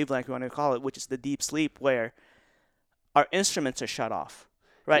like wavelength you want to call it, which is the deep sleep, where our instruments are shut off.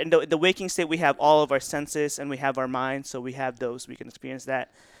 Right, in the waking state, we have all of our senses and we have our mind, so we have those. We can experience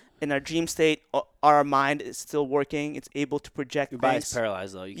that. In our dream state, our mind is still working. It's able to project Your things. body's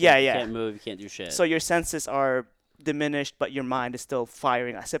paralyzed though. Yeah, You yeah. can't move. You can't do shit. So your senses are diminished, but your mind is still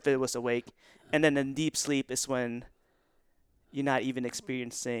firing as if it was awake. And then in deep sleep is when you're not even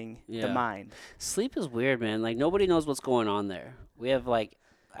experiencing the Yeah. mind. Sleep is weird, man. Like nobody knows what's going on there. We have like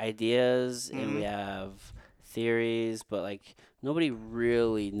ideas and we Mhm. have theories, but like nobody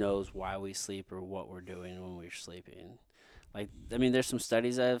really knows why we sleep or what we're doing when we're sleeping. Like I mean, there's some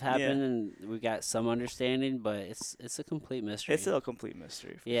studies that have happened and we got some understanding, but it's a complete mystery. It's still a complete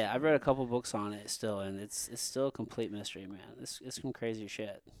mystery. for Yeah, sure. I've read a couple books on it still, and it's still a complete mystery, man. It's some crazy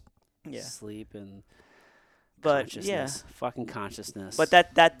shit. Yeah. Sleep and But yeah. consciousness, fucking consciousness. But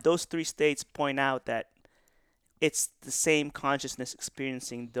that those three states point out that it's the same consciousness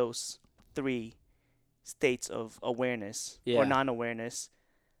experiencing those three states of awareness Yeah. or non-awareness.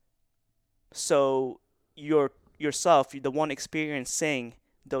 So yourself, the one experiencing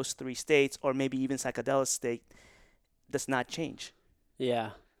those three states, or maybe even psychedelic state, does not change.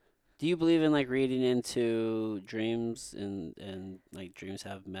 Yeah. Do you believe in like reading into dreams and like dreams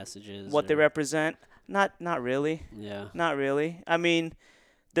have messages? What they or- represent, not really. Yeah. Not really. I mean,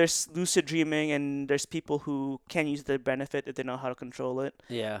 there's lucid dreaming, and there's people who can use the benefit if they know how to control it.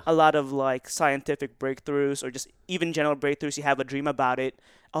 Yeah. A lot of like scientific breakthroughs, or just even general breakthroughs. You have a dream about it.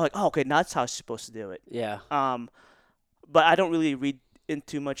 Oh, like, oh, okay, that's how you're supposed to do it. Yeah. But I don't really read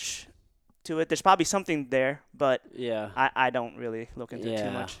into much to it. There's probably something there, but Yeah. I don't really look into it Yeah.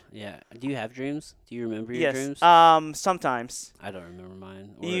 too much. Yeah. Do you have dreams? Do you remember your Yes. dreams? Sometimes. I don't remember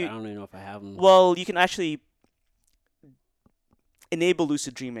mine. Or You- I don't even know if I have them. Well, you can actually enable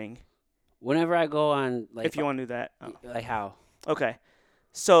lucid dreaming Whenever I go on like if you want to do that. Oh. like how? Okay.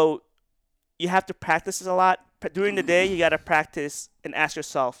 So you have to practice this a lot. During the day, you got to practice and ask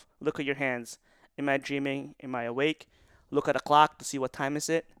yourself, look at your hands. Am I dreaming? Am I awake? Look at a clock to see what time is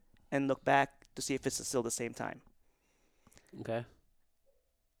it, and look back to see if it's still the same time. Okay.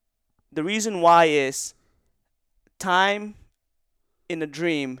 The reason why is time in a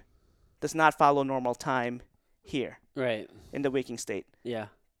dream does not follow normal time here Right. in the waking state. Yeah.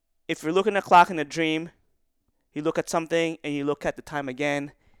 If you're looking at a clock in a dream, you look at something and you look at the time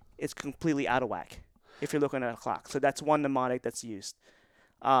again, it's completely out of whack if you're looking at a clock. So that's one mnemonic that's used.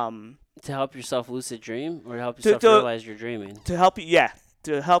 To help yourself lucid dream or to help To- yourself to- realize you're dreaming. To help you, yeah,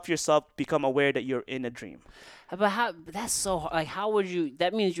 to help yourself become aware that you're in a dream. But how? But that's so hard. Like, how would you?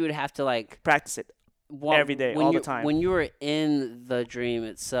 That means you would have to like Practice it. Every day, when all the you- time. When you were in the dream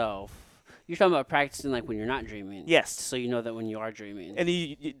itself, you're talking about practicing like when you're not dreaming. Yes. So you know that when you are dreaming. And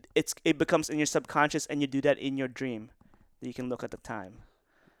it becomes in your subconscious, and you do that in your dream. You can look at the time.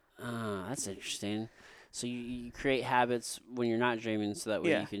 Ah, that's interesting. So you create habits when you're not dreaming, so that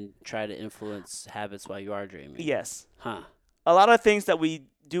way Yeah. you can try to influence habits while you are dreaming. Yes. Huh. A lot of things that we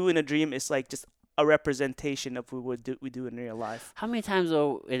do in a dream is like just a representation of what we do in real life. How many times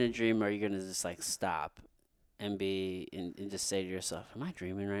though in a dream are you gonna just like stop and and just say to yourself, "Am I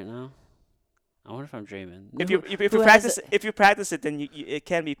dreaming right now? I wonder if I'm dreaming." If Who- you who has practice that- if you practice it, then it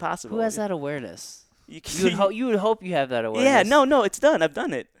can be possible. Who has that awareness? You, You would hope you have that awareness. yeah, no, it's done. I've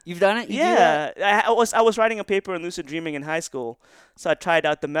done it. You've done it. You do that? Yeah, I was writing a paper on lucid dreaming in high school, so I tried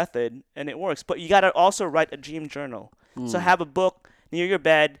out the method and it works. But you gotta also write a dream journal. So Hmm. have a book near your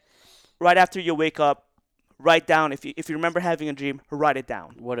bed, right after you wake up. Write down if you remember having a dream, write it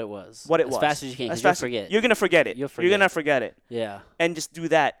down. What it was. What it as was. fast as you can. As 'Cause you'll fast- forget. You're gonna forget it. You'll You're gonna forget. forget it, Yeah. and just do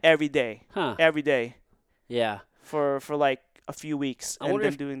that every day, Huh. every day Yeah. for like a few weeks, I and wonder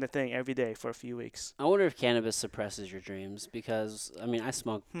then if- doing the thing every day for a few weeks. I wonder if cannabis suppresses your dreams because I mean I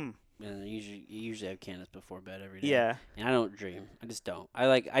smoke Hmm. and you usually have cannabis before bed every day. Yeah, And I don't dream. I just don't.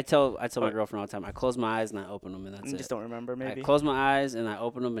 I tell my Or- girlfriend all the time. I close my eyes and I open them and that's you it. just don't remember maybe. I close my eyes and I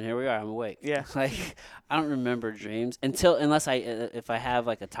open them and here we are. I'm awake. Yeah. Like I don't remember dreams unless if I have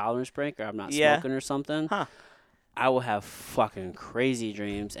like a tolerance break or I'm not Yeah. smoking or something. Huh. I will have fucking crazy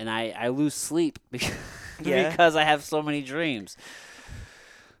dreams and I lose sleep because, Yeah. because I have so many dreams.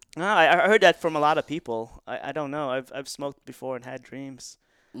 No, I heard that from a lot of people. I don't know. I've smoked before and had dreams,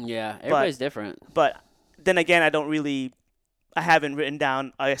 Yeah, everybody's different. but then again, I haven't written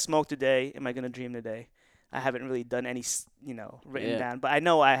down. I smoked today. Am I gonna dream today? I haven't really done any, written Yeah. down. But I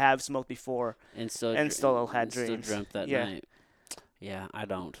know I have smoked before. And still And still had still dreams. dreamt that Yeah. night. Yeah, I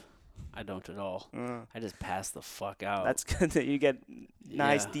don't. I don't at all. Uh, I just pass the fuck out. that's good that you get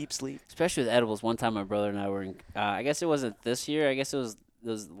nice Yeah. deep sleep. Especially with edibles. One time my brother and I were in, I guess it wasn't this year. I guess it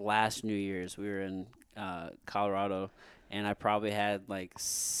was last New Year's. We were in Colorado, and I probably had like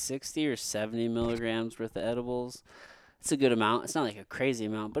 60 or 70 milligrams worth of edibles. It's a good amount. It's not like a crazy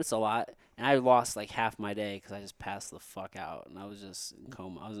amount, but it's a lot. And I lost like half my day because I just passed the fuck out, and I was just in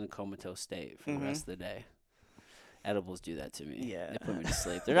coma. I was in a comatose state for the rest of the day. Edibles do that to me. Yeah. They put me to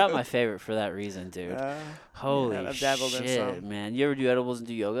sleep. They're not my favorite for that reason, dude. Holy I've dabbled in shit, some. man. You ever do edibles and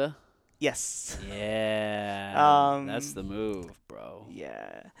do yoga? Yes. Yeah. That's the move, bro.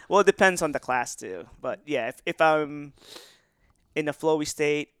 Yeah. Well, it depends on the class too. But yeah, if I'm in a flowy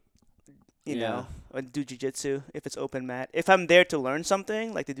state, you know, or do jujitsu if it's open mat. If I'm there to learn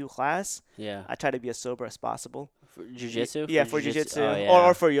something, like to do class, Yeah. I try to be as sober as possible. For jiu-jitsu? Yeah, for jujitsu, Oh, yeah.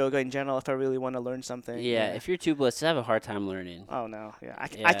 or for yoga in general. If I really want to learn something. Yeah, if you're too blitzed, I have a hard time learning. Oh no, yeah, I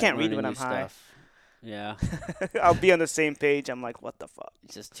Yeah, can't read learning when I'm new high. stuff. Yeah. I'll be on the same page. I'm like, what the fuck?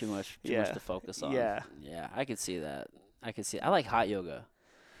 It's just too much Yeah. to focus on. Yeah. Yeah, I could see that. I like hot yoga.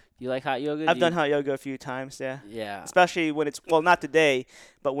 You like hot yoga? I've done hot yoga a few times. Yeah. Yeah. Especially when it's not today,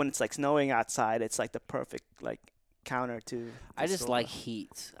 but when it's like snowing outside, it's like the perfect like counter to. I just soba. like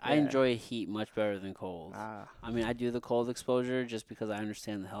heat. I Yeah. enjoy heat much better than cold. Ah. I mean, I do the cold exposure just because I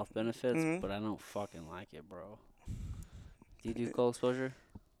understand the health benefits, Mhm. but I don't fucking like it, bro. Do you do cold exposure?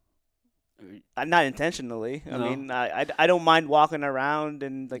 Not intentionally. I No? mean, I don't mind walking around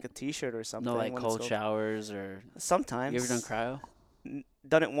in like a t-shirt or something. No, like when it's cold showers or. Sometimes. You ever done cryo?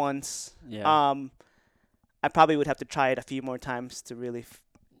 Done it once. Yeah. I probably would have to try it a few more times to really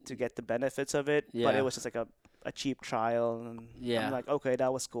to get the benefits of it. But Yeah. it was just like a cheap trial, and Yeah. I'm like, okay,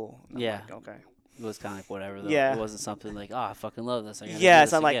 that was cool. And I'm Yeah. like, okay. It was kind of like whatever, though. Yeah. It wasn't something like, oh, I fucking love this. I gotta do Yes,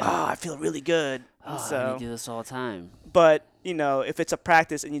 this I'm like, again. I feel really good. Oh, I So, need to do this all the time. but you know, if it's a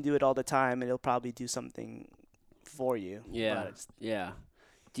practice and you do it all the time, it'll probably do something for you. Yeah. But it's- Yeah.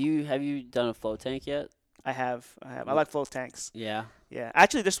 Have you done a float tank yet? I have. I like float tanks. Yeah. Yeah.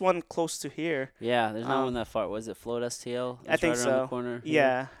 Actually, there's one close to here. Yeah, there's not Um, one that far. Was it Float STL? I think right around so. the corner.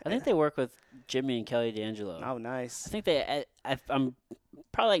 Yeah. I think they work with Jimmy and Kelly D'Angelo. Oh, nice. I think I'm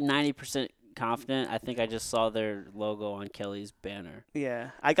probably like 90% confident. I think I just saw their logo on Kelly's banner.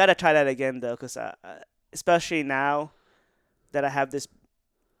 Yeah, I gotta try that again though, cause especially now that I have this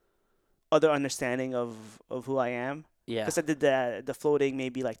other understanding of who I am. Yeah. Cause I did the floating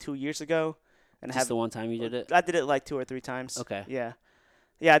maybe like 2 years ago, and Just the one time you did it? I did it like 2 or 3 times. Okay. Yeah,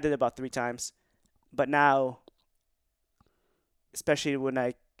 I did it about 3 times, but now, especially when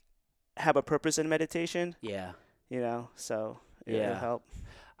I have a purpose in meditation, Yeah. you know, so Yeah. it'll help.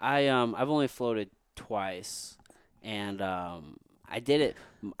 I've only floated twice, and I did it.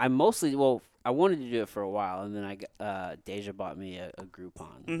 I wanted to do it for a while, and then Deja bought me a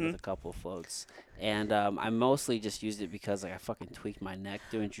Groupon with a couple of floats, and I mostly just used it because like I fucking tweaked my neck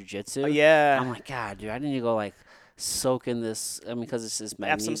doing jujitsu. Oh, yeah, I'm like, God, dude, I need to go like soak in this. I mean, because it's this Epsom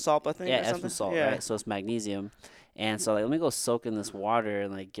magnesium. salt, I think. Yeah, or Epsom something. salt, Yeah. right? So it's magnesium. And so like, let me go soak in this water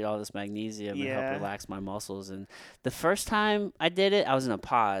and like get all this magnesium and Yeah. help relax my muscles. And the first time I did it, I was in a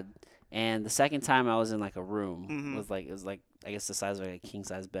pod, and the second time I was in like a room with like it was like I guess the size of like a king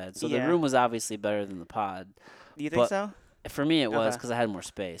size bed. So the Yeah. room was obviously better than the pod. Do you think But- so? For me, it was Okay. because I had more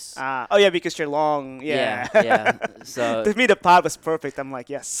space. Oh yeah, because you're long. Yeah. yeah. So To me, the pod was perfect. I'm like,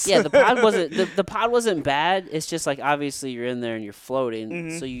 yes. yeah, the pod wasn't the pod wasn't bad. It's just like obviously you're in there and you're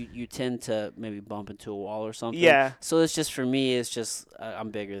floating, so you tend to maybe bump into a wall or something. Yeah. So it's just for me, it's just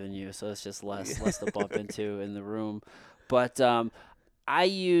I'm bigger than you, so it's just less to bump into in the room. But I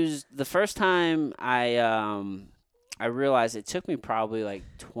used the first time I realized it took me probably like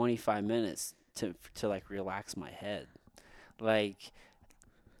 25 minutes to like relax my head. Like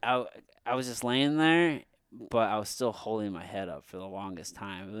I was just laying there, but I was still holding my head up for the longest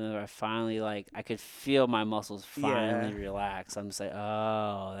time. And then I finally I could feel my muscles finally relax. I'm just like,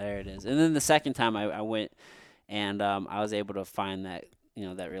 oh, there it is. And then the second time I went, and I was able to find that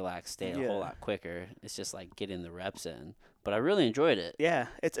that relaxed state a whole lot quicker. It's just like getting the reps in. But I really enjoyed it. Yeah,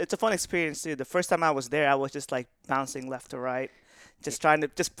 it's a fun experience too. The first time I was there, I was just like bouncing left to right, just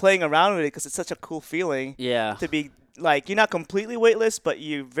playing around with it because it's such a cool feeling. Yeah. To be like you're not completely weightless, but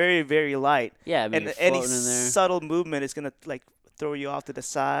you're very very light. Yeah, I mean, And you're any floating in there. subtle movement is gonna like throw you off to the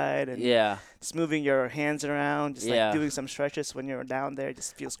side, and Yeah. just moving your hands around, just Yeah. like doing some stretches when you're down there,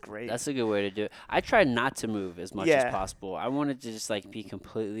 just feels great. That's a good way to do it. I tried not to move as much Yeah. as possible. I wanted to just like be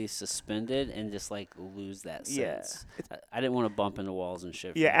completely suspended and just like lose that Yeah. sense. I didn't want to bump into walls and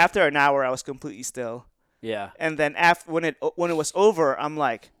shit. Yeah, after an hour, I was completely still. Yeah. And then after when it was over, I'm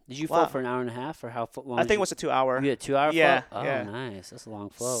like, Did you wow. float for an hour and a half, or how long? I think it was a 2 hour. You had a 2 hour Yeah, float? Oh, yeah. nice. That's a long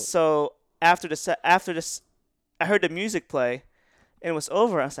float. So after this, I heard the music play, and it was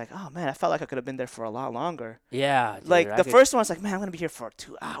over. I was like, oh man, I felt like I could have been there for a lot longer. Yeah, dude, Like the first one, I was like, man, I'm gonna be here for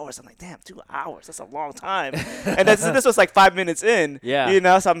 2 hours. I'm like, damn, 2 hours. That's a long time. And this was like 5 minutes in. Yeah. You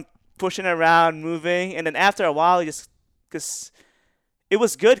know, so I'm pushing around, moving, and then after a while, because it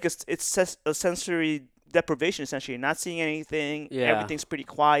was good because it's a sensory deprivation essentially. You're not seeing anything. Yeah. Everything's pretty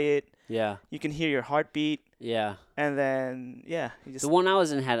quiet. Yeah. You can hear your heartbeat, Yeah. and then you just The one I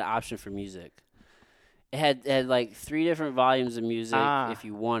was in had an option for music. It had like 3 different volumes of music if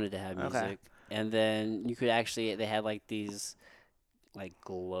you wanted to have music. Okay. And then you could actually, they had like these like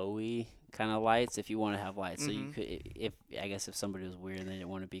glowy kind of lights if you want to have lights. So you could, if I guess if somebody was weird and they didn't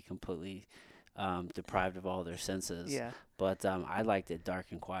want to be completely deprived of all their senses. yeah. But I liked it dark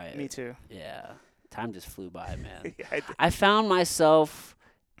and quiet. Me too. Yeah. Time just flew by, man. Yeah, I found myself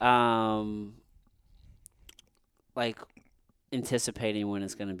like anticipating when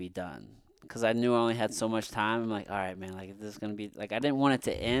it's going to be done. Because I knew I only had so much time. I'm like, all right, man, like, this is going to be, like, I didn't want it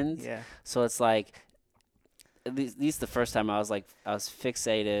to end. yeah. So it's like, at least the first time I was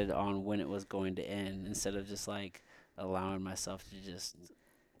fixated on when it was going to end instead of just, like, allowing myself to just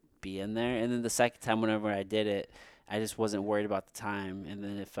be in there. And then the second time, whenever I did it, I just wasn't worried about the time. And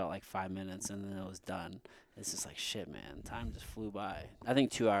then it felt like 5 minutes, and then it was done. It's just like, shit, man, time just flew by. I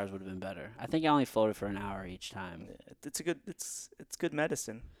think 2 hours would have been better. I think I only floated for an hour each time. It's good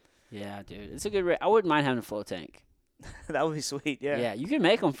medicine. Yeah, dude. It's a good I wouldn't mind having a float tank. That would be sweet. Yeah. Yeah, you can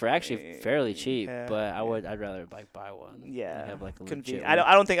make them for actually fairly cheap, Yeah, but yeah. I'd rather like buy one. Yeah. Like, have like a Convenient. legit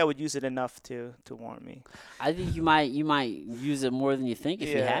I don't think I would use it enough to warm me. I think you might use it more than you think if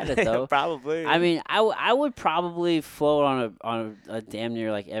you had it though. Probably. I mean, I would probably float on a damn near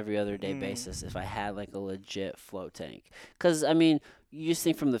like every other day basis if I had like a legit float tank. Cuz I mean, you just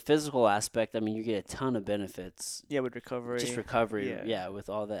think from the physical aspect, I mean, you get a ton of benefits. Yeah, with recovery. Just recovery, Yeah. yeah, with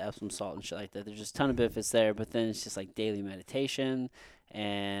all the Epsom salt and shit like that. There's just a ton of benefits there, but then it's just like daily meditation,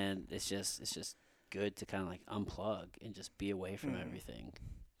 and it's just good to kind of like unplug and just be away from everything.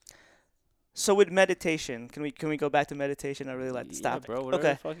 So with meditation, can we go back to meditation? I really like this Yeah, topic. bro. Whatever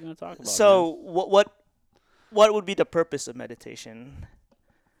Okay. the fuck you want to talk about. So what would be the purpose of meditation?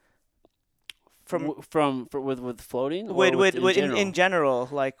 With floating, or In general,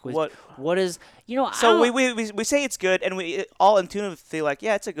 like With- what? what is I So don't- we say it's good, and we all intuitively like,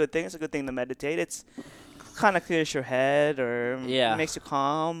 yeah, it's a good thing. It's a good thing to meditate. It's kind of clears your head or Yeah. makes you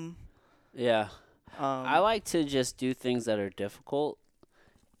calm. yeah. I Um, like to just do things that are difficult,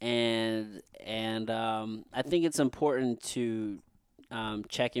 and I think it's important to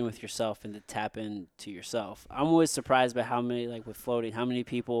check in with yourself and to tap into yourself. I'm always surprised by how many, like with floating, how many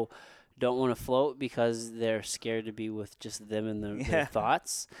people don't want to float because they're scared to be with just them and their Yeah.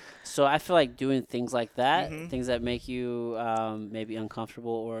 thoughts. So I feel like doing things like that, Mhm. things that make you maybe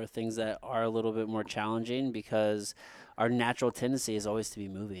uncomfortable or things that are a little bit more challenging, because our natural tendency is always to be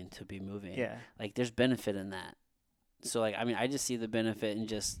moving. yeah. Like there's benefit in that. So like, I mean, I just see the benefit in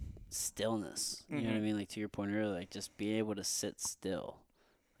just stillness. You know what I Mhm. mean? Like to your point earlier, like just being able to sit still.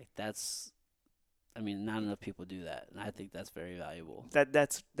 Like that's, I mean, not enough people do that, and I think that's very valuable.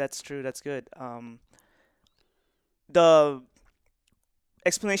 That's true. That's good. The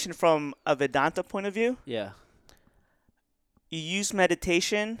explanation from a Vedanta point of view, Yeah. you use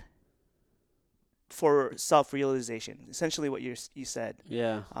meditation for self-realization. Essentially, what you said.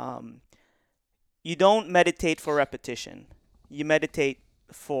 Yeah. You don't meditate for repetition. You meditate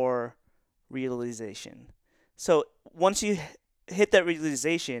for realization. So once you hit that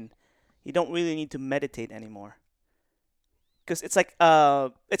realization, you don't really need to meditate anymore. Because it's like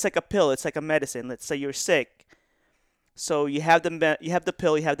a pill. It's like a medicine. Let's say you're sick, so you have the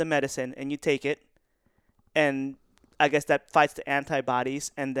pill, you have the medicine, and you take it, and I guess that fights the antibodies,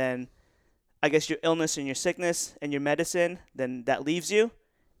 and then I guess your illness and your sickness and your medicine, then that leaves you,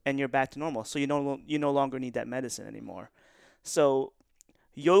 and you're back to normal. So you no longer need that medicine anymore. So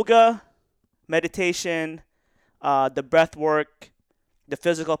yoga, meditation, the breath work, the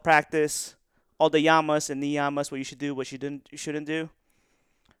physical practice, all the yamas and niyamas, what you should do, what you shouldn't do.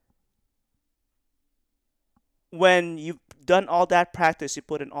 When you've done all that practice, you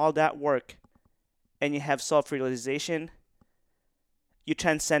put in all that work, and you have self-realization, you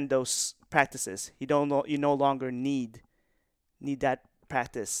transcend those practices. You no longer need that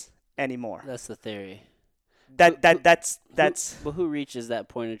practice anymore. That's the theory. That's But who reaches that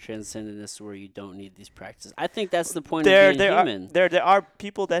point of transcendence where you don't need these practices? I think that's the point there of being human. there are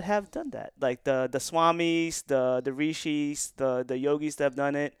people that have done that, like the swamis, the rishis, the yogis that have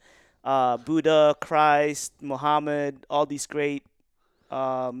done it. Buddha, Christ, Muhammad, all these great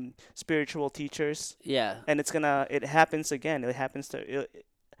spiritual teachers, Yeah. and it happens again. It happens to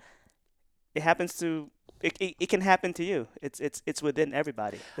it can happen to you. It's within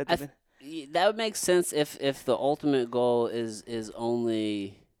everybody. That would make sense if the ultimate goal is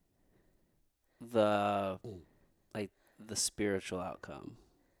only the like the spiritual outcome.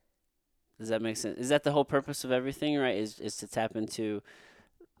 Does that make sense? Is that the whole purpose of everything, right? Is to tap into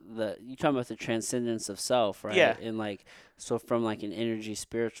you talking about the transcendence of self, right? Yeah. And like so from like an energy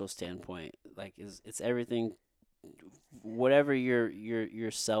spiritual standpoint, like it's everything whatever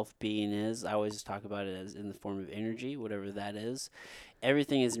your self being is. I always talk about it as in the form of energy, whatever that is.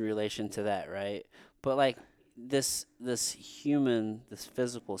 Everything is in relation to that, right? But like this human, this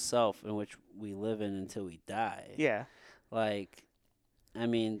physical self in which we live in until we die. Yeah. Like I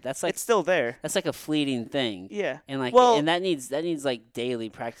mean, that's like It's still there. that's like a fleeting thing. Yeah. And like Well- and that needs like daily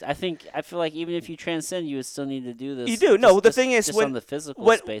practice. I feel like even if you transcend, you would still need to do this. You do. No, the just- thing is just when on the physical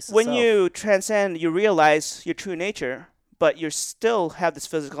when space when itself. you transcend, you realize your true nature, but you still have this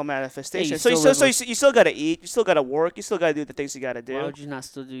physical manifestation. you so still live you still gotta eat, you still gotta work, you still gotta do the things you gotta do. Why would you not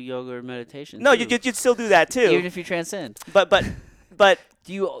still do yoga or meditation? No, too? you'd still do that too. Even if you transcend. but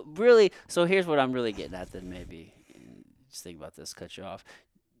Do you really? So here's what I'm really getting at. Then maybe just think about this. Cut you off.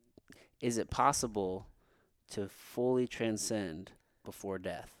 Is it possible to fully transcend before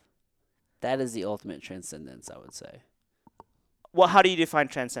death? That is the ultimate transcendence, I would say. well, how do you define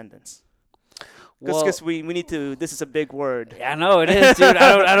transcendence? Well, Because we need to. This is a big word. I know it is, dude.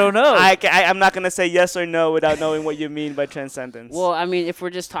 I don't know. I'm not gonna say yes or no without knowing what you mean by transcendence. Well, I mean, if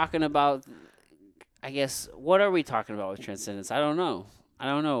we're just talking about, I guess, what are we talking about with transcendence? I don't know.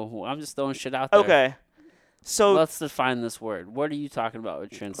 I'm just throwing shit out there. okay. So Let's define this word. What are you talking about with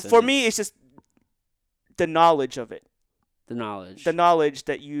transcendence? for me, it's just the knowledge of it. the knowledge. The knowledge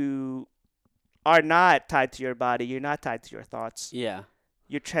that you are not tied to your body. You're not tied to your thoughts. Yeah.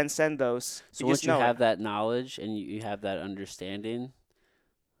 You transcend those. So you once just you know have it. that knowledge and you have that understanding,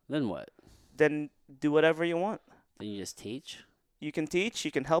 then what? Then do whatever you want. Then you just teach? You can teach. You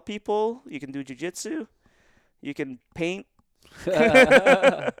can help people. You can do jujitsu. You can paint.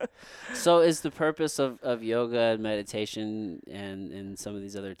 So is the purpose of yoga and meditation and some of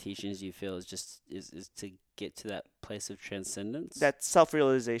these other teachings you feel is to get to that place of transcendence? That's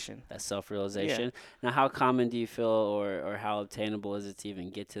self-realization. That self-realization. Now, how common do you feel or how obtainable is it to even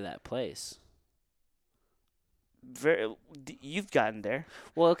get to that place? You've gotten there.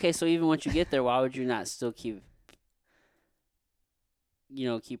 Well, okay, so even once you get there, why would you not still keep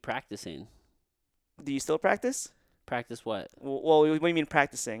practicing? Do you still practice? Practice what? Well, what do you mean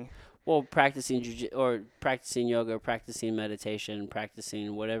practicing? Well, practicing or practicing yoga, practicing meditation,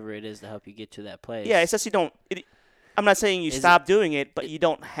 practicing whatever it is to help you get to that place. Yeah, it's just you don't. I'm not saying you Is stop doing it, but you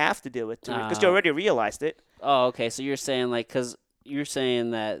don't have to do it because you already realized it. Oh, okay. So you're saying because you're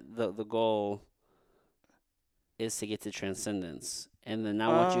saying that the goal is to get to transcendence, and then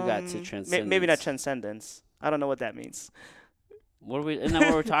now once you got to transcendence, maybe not transcendence. I don't know what that means. Isn't that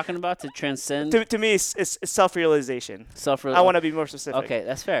what we're talking about? To transcend To me, it's self-realization. self-realization. I want to be more specific. Okay,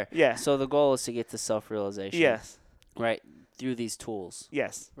 that's fair. Yeah. So the goal is to get to self-realization. Yes. Right, through these tools.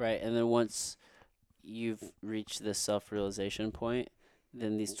 Yes. Right, and then once you've reached this self-realization point,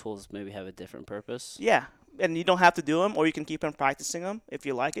 then these tools maybe have a different purpose. Yeah, and you don't have to do them, or you can keep on practicing them if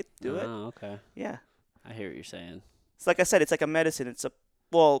you like it. Do it. Oh, okay. Yeah. I hear what you're saying. It's like I said. It's like a medicine.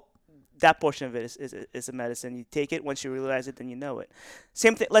 That portion of it is a medicine. You take it once you realize it, then you know it.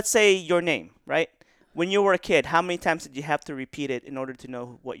 Same thing. Let's say your name, right? When you were a kid, how many times did you have to repeat it in order to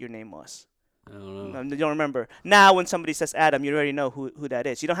know what your name was? I don't know. You don't remember. Now, when somebody says Adam, you already know who that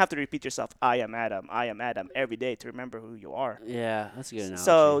is. You don't have to repeat yourself, I am Adam every day to remember who you are. Yeah, that's a good analogy.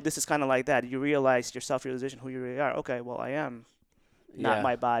 So this is kind of like that. You realize your self-realization, who you really are. Okay, well, I am not Yeah.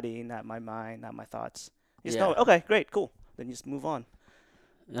 my body, not my mind, not my thoughts. You just Yeah. know it. Okay, great, cool. Then you just move on.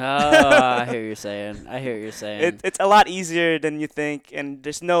 Oh, I hear what you're saying. It's a lot easier than you think, and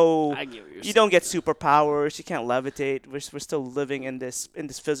there's no. I get what you're You saying. don't get superpowers. You can't levitate. We're still living in this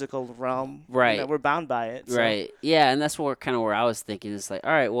physical realm. Right. We're bound by it. So. Right. Yeah, and that's where I was thinking. It's like,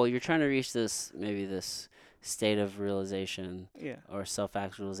 all right, well, you're trying to reach this state of realization Yeah. or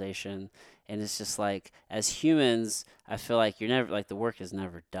self-actualization, and it's just like as humans, I feel like you're never like the work is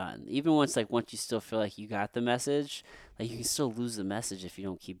never done. Even once you still feel like you got the message, like you can still lose the message if you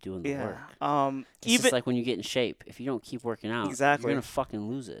don't keep doing the work. It's Even just like when you get in shape. If you don't keep working out, Exactly. you're gonna fucking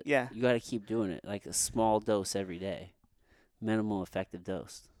lose it. Yeah. You got to keep doing it, like a small dose every day, minimal effective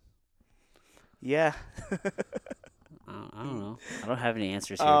dose. yeah. I don't know. I don't have any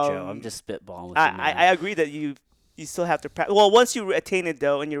answers here, Joe. I'm just spitballing with you, man. I agree that you you still have to practice. Well, once you attain it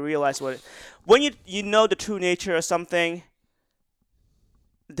though, and you realize when you know the true nature of something,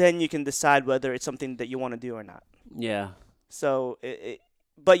 then you can decide whether it's something that you want to do or not. Yeah. So,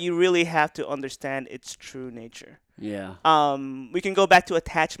 but you really have to understand its true nature. Yeah. We can go back to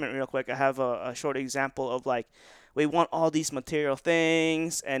attachment real quick. I have a short example of like, we want all these material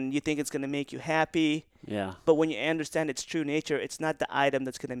things, and you think it's gonna make you happy. Yeah. But when you understand its true nature, it's not the item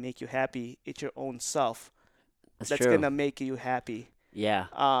that's gonna make you happy. It's your own self That's that's true. gonna make you happy. Yeah.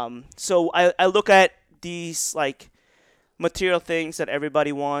 So I look at these like material things that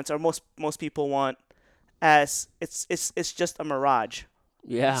everybody wants, or most people want, as it's just a mirage.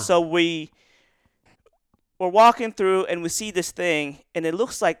 Yeah. So we're walking through and we see this thing, and it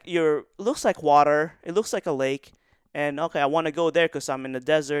looks like water. It looks like a lake, and okay, I want to go there because I'm in the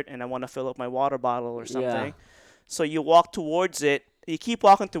desert and I want to fill up my water bottle or something. Yeah. So you walk towards it. You keep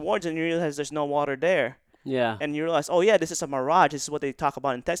walking towards it, and you realize there's no water there. Yeah. And you realize, oh yeah, this is a mirage. This is what they talk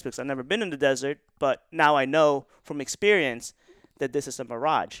about in textbooks. I've never been in the desert, but now I know from experience that this is a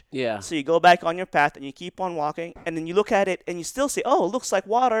mirage. Yeah. So you go back on your path and you keep on walking, and then you look at it and you still say, oh, it looks like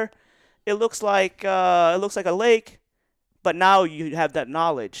water. It looks like a lake. But now you have that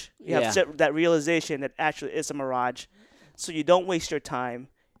knowledge. You have that realization that actually is a mirage. So you don't waste your time.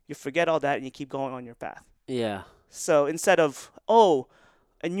 You forget all that and you keep going on your path. Yeah. So instead of, oh,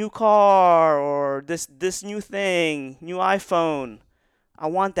 a new car or this new thing, new iPhone, I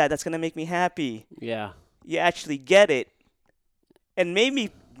want that. That's going to make me happy. Yeah. You actually get it. And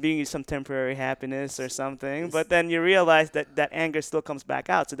maybe bring you some temporary happiness or something, but then you realize that anger still comes back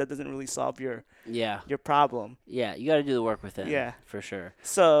out, so that doesn't really solve your problem. Yeah, you got to do the work within. Yeah. For sure.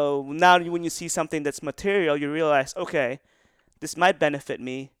 So now when you see something that's material, you realize, okay, this might benefit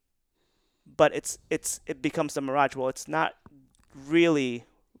me, but it becomes a mirage. Well, it's not really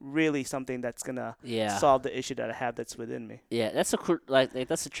something that's gonna solve the issue that I have that's within me. Yeah, that's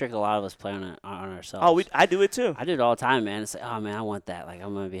that's a trick a lot of us play on ourselves. Oh, I do it too. I do it all the time, man. It's like, oh man, I want that. Like,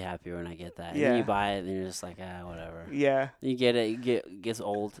 I'm gonna be happier when I get that. And then you buy it, and you're just like, whatever. Yeah. You get it. It gets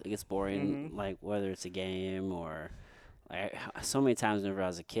old. It gets boring. Mm-hmm. Like whether it's a game or, like, so many times whenever I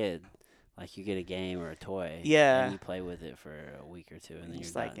was a kid, like you get a game or a toy. Yeah. And you play with it for a week or two, and then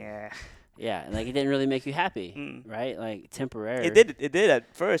It's you're like, done. Yeah, and like it didn't really make you happy, right? Like temporary. It did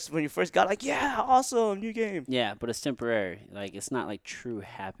at first when you first got like, yeah, awesome, new game. Yeah, but it's temporary. Like it's not like true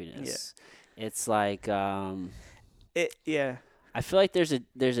happiness. Yeah. It's like I feel like there's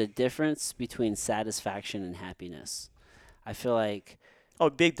a difference between satisfaction and happiness. I feel like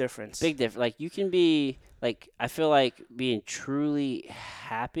big difference. Big difference. Like you can be like I feel like being truly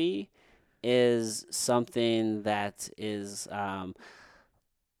happy is something that is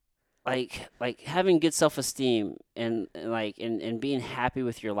like having good self-esteem and being happy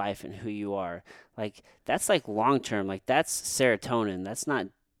with your life and who you are, like that's like long term, like that's serotonin. That's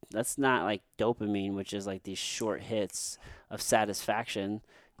not like dopamine, which is like these short hits of satisfaction.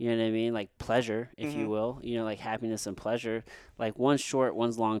 You know what I mean? Like pleasure, if you will. You know, like happiness and pleasure. Like one's short,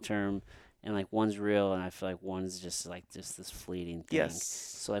 one's long term, and like one's real. And I feel like one's just this fleeting thing. Yes.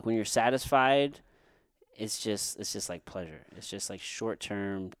 So like when you're satisfied, it's just like pleasure. It's just like short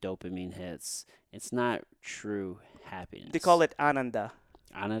term dopamine hits. It's not true happiness. They call it ananda.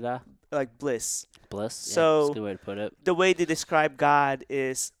 Ananda? Like bliss. Bliss? So yeah, that's a good way to put it. The way they describe God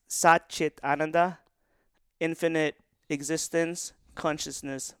is Sat Chit Ananda, infinite existence,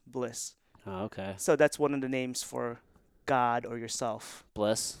 consciousness, bliss. Oh, okay. So that's one of the names for God or yourself.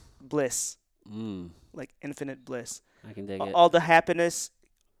 Bliss? Bliss. Like infinite bliss. I can dig it. All the happiness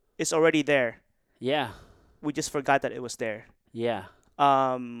is already there. Yeah. We just forgot that it was there. Yeah.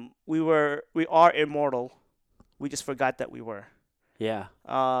 We are immortal. We just forgot that we were. Yeah.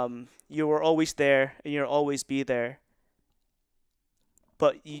 You were always there, and you'll always be there.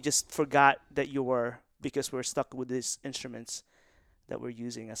 But you just forgot that you were, because we're stuck with these instruments that we're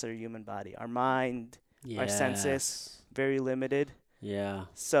using as our human body. Our mind, our senses, very limited. Yeah.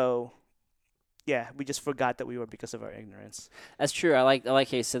 So, yeah, we just forgot that we were because of our ignorance. That's true. I like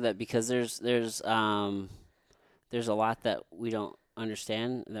how you said that, because there's a lot that we don't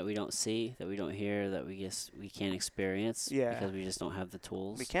understand, that we don't see, that we don't hear, that we can't experience because we just don't have the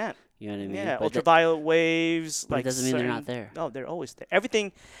tools. We can't. You know what I mean? Yeah, ultraviolet waves. But like it doesn't mean they're not there. No, they're always there.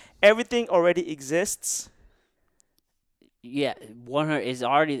 Everything already exists. Yeah, 100 is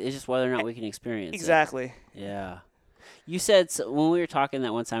already. It's just whether or not we can experience exactly. it. Yeah. You said when we were talking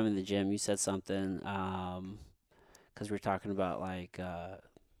that one time in the gym, you said something because we were talking about like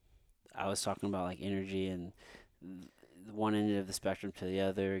I was talking about like energy and one end of the spectrum to the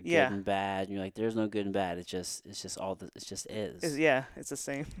other, good Yeah. and bad. And you're like, there's no good and bad. It's just it just is. Yeah, it's the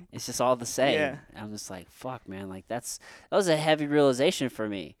same. It's just all the same. Yeah. And I'm just like, fuck, man. Like that was a heavy realization for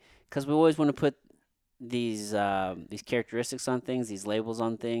me, because we always want to put these characteristics on things, these labels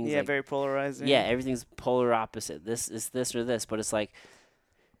on things. Yeah, like, very polarizing. yeah, everything's polar opposite. This is this or this, but it's like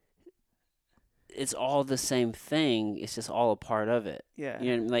it's all the same thing. It's just all a part of it. Yeah.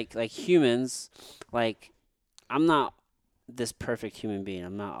 You know, like humans, like I'm not this perfect human being.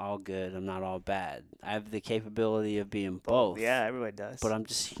 I'm not all good. I'm not all bad. I have the capability of being both. Yeah, everybody does. But I'm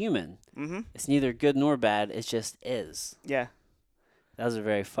just human. Mm-hmm. It's neither good nor bad. It just is. Yeah. That was a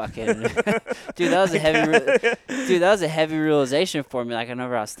very fucking dude. That was a heavy dude. That was a heavy realization for me. Like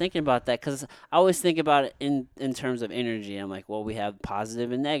whenever I was thinking about that, because I always think about it in terms of energy. I'm like, well, we have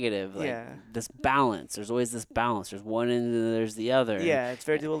positive and negative. Like, Yeah. this balance. There's always this balance. There's one end and there's the other. Yeah, it's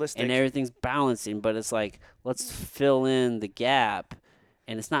very dualistic. And everything's balancing, but it's like, let's fill in the gap,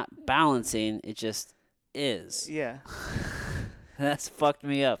 and it's not balancing. It just is. Yeah. That's fucked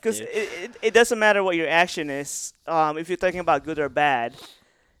me up. Because Dude. it doesn't matter what your action is. If you're thinking about good or bad,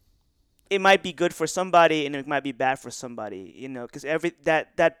 it might be good for somebody and it might be bad for somebody. You know, because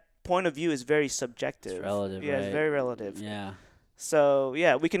that point of view is very subjective. It's relative, Yeah, right? it's very relative. Yeah. So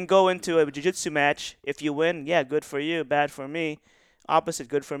yeah, we can go into a jiu-jitsu match. If you win, yeah, good for you, bad for me. Opposite,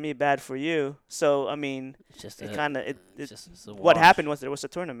 good for me, bad for you. So I mean, It's just it a- kind of it's a what wash. happened was there was a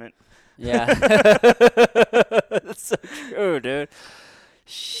tournament. Yeah. That's so true, dude.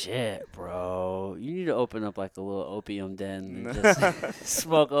 Shit, bro. You need to open up like a little opium den and just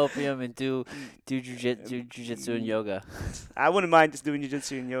smoke opium and do jujitsu and yoga. I wouldn't mind just doing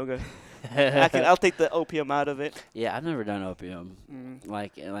jiu-jitsu and yoga. I'll take the opium out of it. Yeah, I've never done opium. Mm.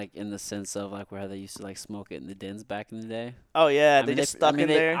 Like in the sense of like where they used to like smoke it in the dens back in the day. Oh yeah, I they mean, just stuck in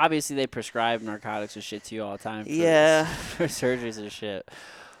there. Obviously, they prescribe narcotics or shit to you all the time. For, Yeah. for surgeries and shit.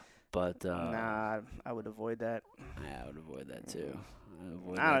 But Nah, I would avoid that. yeah, I would avoid that too.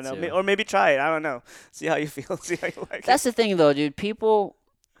 I don't know, or maybe try it. I don't know. See how you feel. See how you like That's the thing, though, dude. People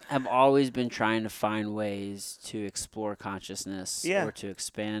have always been trying to find ways to explore consciousness, Yeah. or to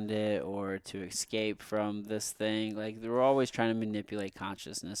expand it, or to escape from this thing. Like they're always trying to manipulate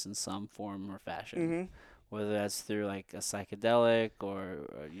consciousness in some form or fashion. Mm-hmm. Whether that's through like a psychedelic or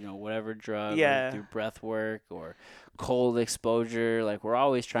whatever drug, Yeah. or through breath work or cold exposure. Like we're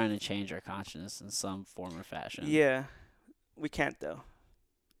always trying to change our consciousness in some form or fashion. Yeah, we can't though.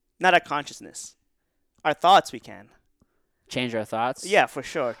 Not our consciousness. Our thoughts we can. Change our thoughts. Yeah, for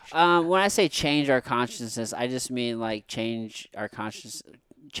sure. When I say change our consciousness, I just mean like change our conscious,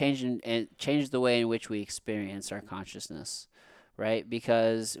 change the way in which we experience our consciousness, right?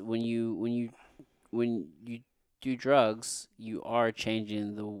 Because when you do drugs, you are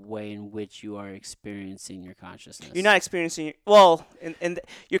changing the way in which you are experiencing your consciousness. You're not experiencing. Well, and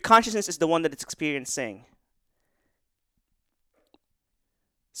your consciousness is the one that it's experiencing.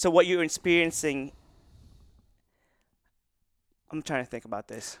 So what you're experiencing. I'm trying to think about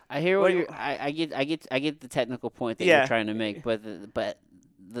this. I hear What what do you're. you- I get the technical point that Yeah. you're trying to make, but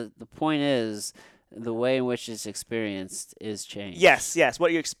the point is the way in which it's experienced is changed. Yes.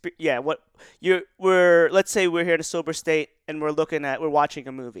 What you're let's say we're here in a sober state and we're watching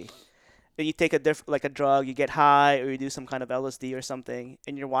a movie. And you take a drug, you get high, or you do some kind of LSD or something,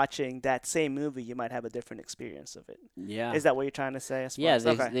 and you're watching that same movie, you might have a different experience of it. Yeah. Is that what you're trying to say? I Yeah.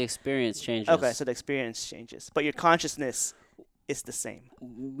 suppose? Okay. The experience changes. Okay, so the experience changes, but your consciousness is the same.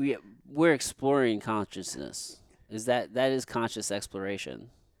 We're exploring consciousness. That is conscious exploration.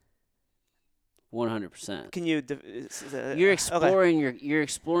 100%. Can you? You're okay.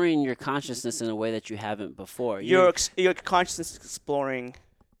 exploring your consciousness in a way that you haven't before. Your consciousness is exploring.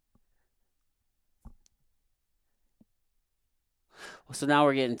 So now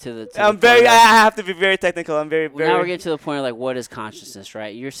we're getting to the. I have to be very technical. I'm very. Now we're getting to the point of like, what is consciousness,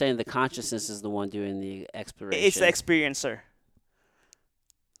 right? You're saying the consciousness is the one doing the exploration. It's the experiencer.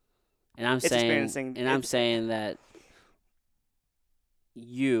 And I'm It's experiencing- I'm saying that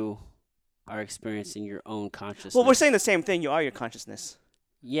you are experiencing your own consciousness. Well, we're saying the same thing. You are your consciousness.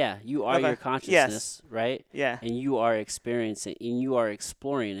 Yeah, you are Okay. your consciousness, right? Yeah. And you are experiencing, and you are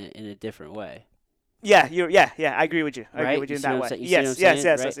exploring it in a different way. Yeah. I agree with you. I Right? agree with you You in see what that I'm way. saying? You see what I'm Yes.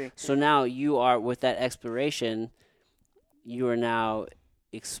 saying? I Right? see. So now you are, with that exploration, you are now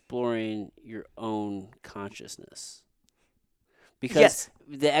exploring your own consciousness. Because Yes.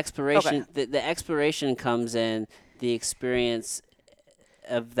 the exploration, the exploration comes in the experience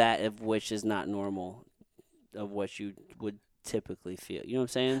of that of which is not normal, of what you would typically feel. You know what I'm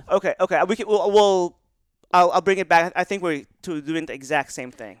saying? Okay. We can. I'll bring it back. I think we're doing the exact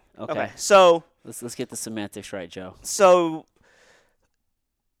same thing. Okay. So Let's get the semantics right, Joe. So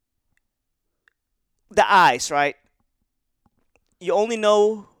the eyes, right? You only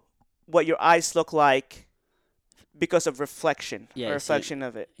know what your eyes look like because of reflection, Yeah, a so reflection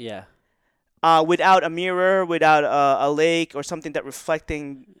of it. Yeah. Without a mirror, without a lake or something that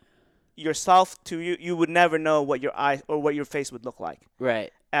reflecting yourself to you, you would never know what your eye or what your face would look like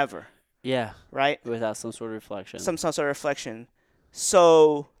Right. ever, Yeah. right? Without some sort of reflection. Some sort of reflection.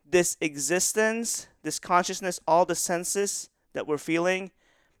 So this existence, this consciousness, all the senses that we're feeling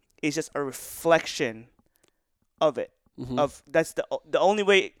is just a reflection of it. Mhm. Of that's the only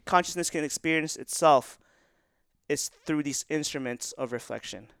way consciousness can experience itself is through these instruments of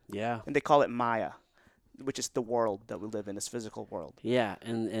reflection, Yeah. and they call it Maya, which is the world that we live in, this physical world. Yeah,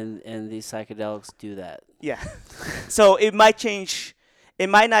 and these psychedelics do that. Yeah. So it might change. It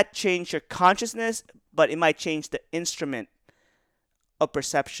might not change your consciousness, but it might change the instrument of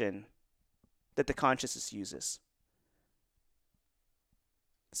perception that the consciousness uses.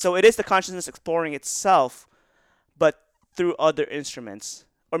 So it is the consciousness exploring itself, but through other instruments.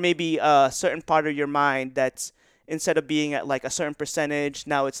 Or maybe a certain part of your mind that's instead of being at like a certain percentage,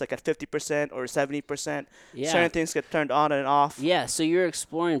 now it's like at 50% or 70%. Yeah. Certain things get turned on and off. Yeah, so you're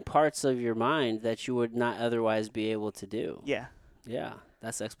exploring parts of your mind that you would not otherwise be able to do. Yeah. Yeah,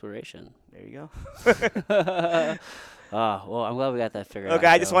 that's exploration. There you go. Oh, well, I'm glad we got that figured out. Okay,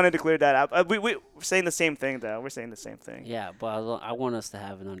 I just Joe. wanted to clear that up. We're saying the same thing, though. We're saying the same thing. Yeah, but I want us to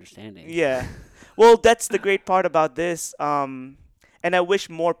have an understanding. Yeah. Well, that's the great part about this. And I wish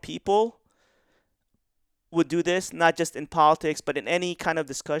more people would do this, not just in politics, but in any kind of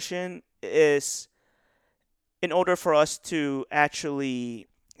discussion, is in order for us to actually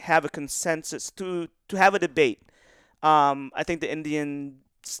have a consensus, to have a debate. I think the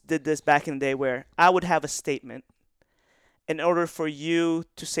Indians did this back in the day where I would have a statement. In order for you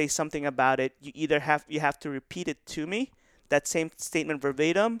to say something about it, you have to repeat it to me, that same statement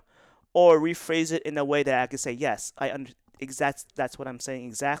verbatim, or rephrase it in a way that I can say, yes, that's what I'm saying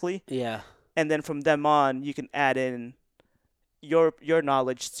exactly. Yeah. And then from them on, you can add in your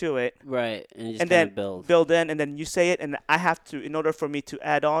knowledge to it. Right, and you just And kind then of build in, and then you say it, and I have to, in order for me to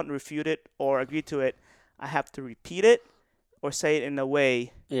add on, refute it, or agree to it, I have to repeat it or say it in a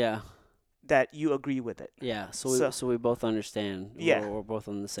way Yeah. that you agree with it. Yeah, so we both understand. Yeah. We're both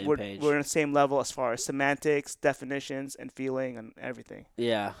on the same We're page. on the same level as far as semantics, definitions, and feeling, and everything.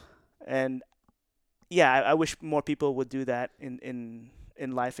 Yeah. And yeah, I wish more people would do that in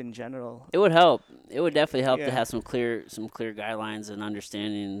life in general. It would help. It would definitely help to Yeah. have some clear guidelines and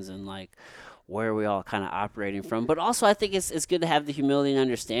understandings and like where we all kind of operating from. But also, I think it's good to have the humility and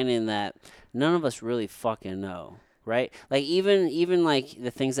understanding that none of us really fucking know, right? Like even like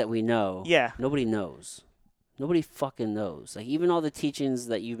the things that we know, Yeah. nobody knows. Nobody fucking knows. Like even all the teachings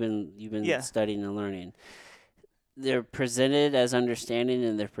that you've been Yeah. studying and learning, they're presented as understanding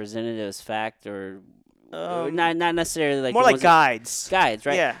and they're presented as fact or not necessarily like More the like ones guides. guides,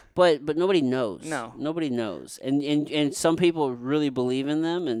 right? Yeah. But nobody knows. No. Nobody knows. And some people really believe in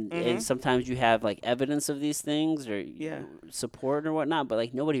them and Mhm. sometimes you have like evidence of these things or Yeah. support or whatnot, but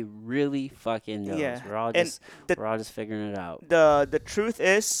like nobody really fucking knows. Yeah. We're all And just the- we're all just figuring it out. The truth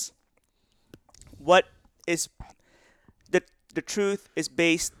is, what is the truth is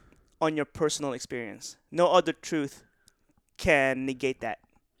based on your personal experience. No other truth can negate that.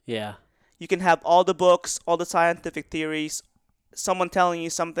 Yeah. You can have all the books, all the scientific theories, someone telling you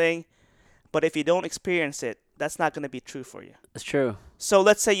something, but if you don't experience it, that's not going to be true for you. It's true. So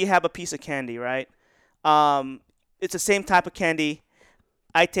let's say you have a piece of candy, right? It's the same type of candy.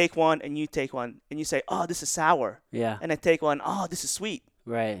 I take one and you take one, and you say, "Oh, this is sour," Yeah. and I take one, "Oh, this is sweet."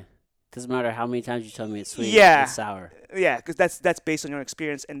 Right. Doesn't matter how many times you tell me it's sweet. Yeah. It's sour. Yeah, because that's based on your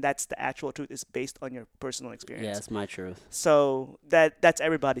experience, and that's the actual truth. Is based on your personal experience. Yeah, it's my truth. So that's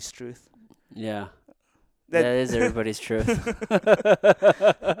everybody's truth. Yeah. That- That is everybody's truth.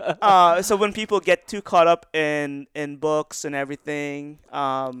 So when people get too caught up in books and everything,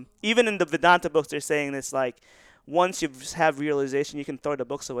 even in the Vedanta books, they're saying it's like once you have realization, you can throw the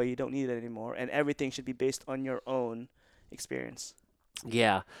books away. You don't need it anymore, and everything should be based on your own experience.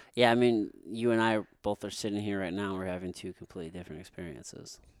 Yeah. Yeah, I mean, you and I both are sitting here right now. We're having two completely different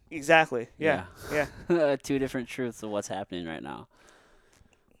experiences. Exactly. Yeah. Yeah. Two different truths of what's happening right now.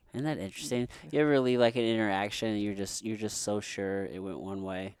 Isn't that interesting? You ever leave like an interaction and you're just so sure it went one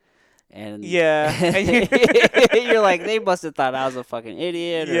way, and Yeah. you're like they must have thought I was a fucking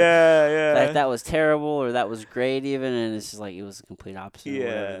idiot. Or Yeah. that was terrible or that was great even, and it's just like it was the complete opposite. Of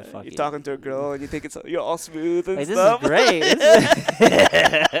whatever Yeah. the fuck You're you- talking to a girl and you think you're all smooth and Like, this stuff. is great.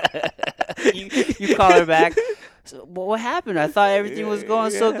 you call her back. So, what happened? I thought everything was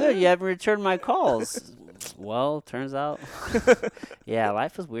going so good. You Yeah. haven't returned my calls. Well, turns out, yeah,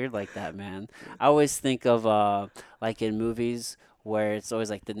 life is weird like that, man. I always think of like in movies where it's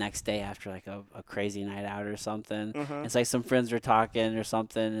always like the next day after like a crazy night out or something. Uh-huh. It's like some friends are talking or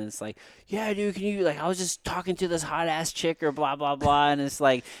something, and it's like, yeah, dude, can you like I was just talking to this hot ass chick or blah blah blah, and it's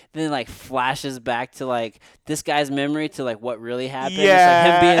like then like flashes back to like this guy's memory to like what really happened. It's like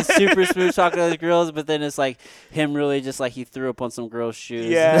him Yeah. being super smooth talking to those girls, but then it's like him really just like he threw up on some girl's shoes.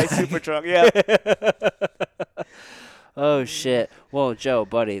 Yeah, super drunk. Yeah. Oh shit. Well, Joe,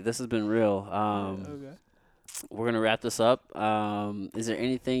 buddy, this has been real. Okay. We're gonna wrap this up. Is there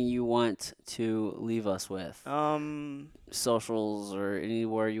anything you want to leave us with? Socials or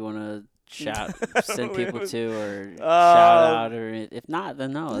anywhere you want to shout, send people to, or shout out, or if not,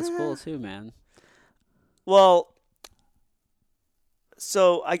 then no, that's cool too, man. Well,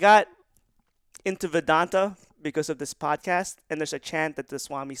 so I got into Vedanta because of this podcast, and there's a chant that the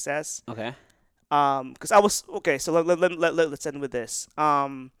Swami says. Okay. Because I was okay. So let's end with this.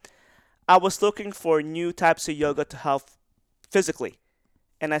 I was looking for new types of yoga to help physically,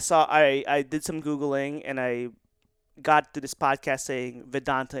 and I did some googling, and I got to this podcast saying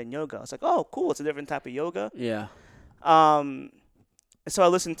Vedanta and yoga. I was like, oh, cool, it's a different type of yoga. Yeah. So I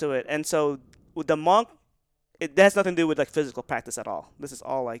listened to it, and so with the monk, it has nothing to do with like physical practice at all. This is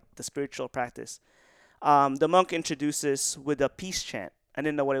all like the spiritual practice. The monk introduces with a peace chant. I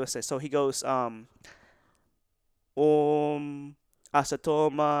didn't know what it was say. So he goes, Om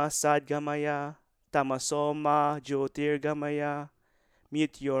Asatoma Sadgamaya Tamasoma Jyotirgamaya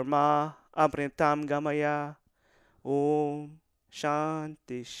Mrityorma Amritam Gamaya Om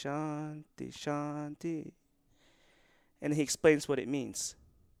Shanti Shanti Shanti. And he explains what it means.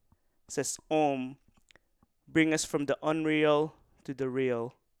 It says, Om, bring us from the unreal to the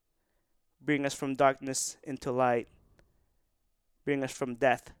real. Bring us from darkness into light. Bring us from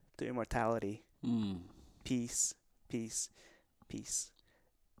death to immortality. Peace, peace, peace.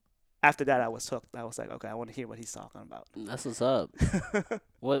 After that, I was hooked. I was like, okay, I want to hear what he's talking about. That's what's up.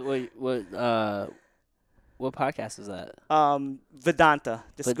 What podcast is that? Vedanta.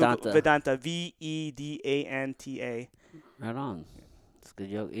 Just Vedanta. Google Vedanta. Vedanta. Right on. It's good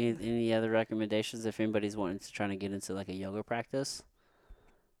yoga. Any other recommendations if anybody's wanting to try to get into like a yoga practice?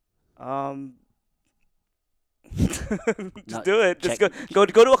 Just do it. Just go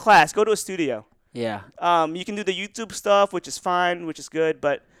to a class. Go to a studio. Yeah. You can do the YouTube stuff, which is fine, which is good,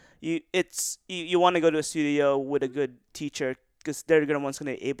 but you want to go to a studio with a good teacher because they're the ones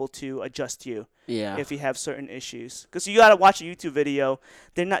going to be able to adjust you. Yeah. If you have certain issues, because you gotta watch a YouTube video,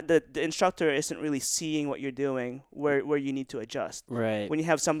 they're not the instructor isn't really seeing what you're doing, where you need to adjust. Right. When you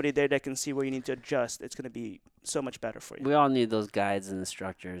have somebody there that can see where you need to adjust, it's gonna be so much better for you. We all need those guides and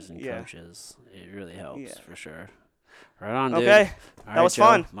instructors and Yeah. coaches. It really helps Yeah. for sure. Right on, dude. Okay, All that was Joe,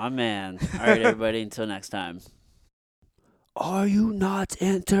 fun. my man. All right, everybody. Until next time. Are you not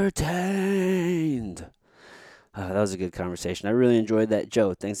entertained? That was a good conversation. I really enjoyed that.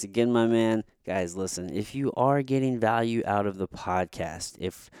 Joe, thanks again, my man. Guys, listen, if you are getting value out of the podcast,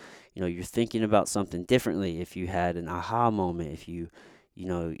 if you're thinking about something differently, if you had an aha moment, if you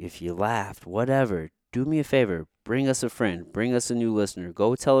laughed, whatever, do me a favor. Bring us a friend. Bring us a new listener.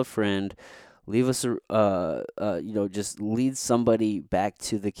 Go tell a friend. Leave us just lead somebody back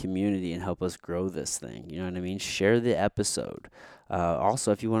to the community and help us grow this thing. You know what I mean? Share the episode.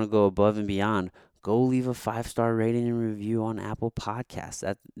 Also, if you want to go above and beyond, go leave a 5-star rating and review on Apple Podcasts.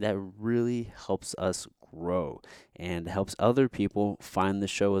 That really helps us grow and helps other people find the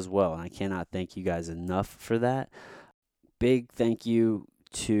show as well. And I cannot thank you guys enough for that. Big thank you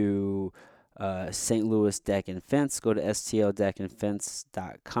to St. Louis Deck and Fence. Go to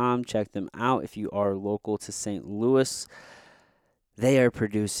stldeckandfence.com. Check them out if you are local to St. Louis. They are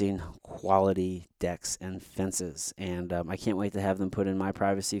producing quality decks and fences, and I can't wait to have them put in my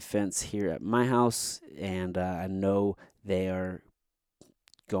privacy fence here at my house, and I know they are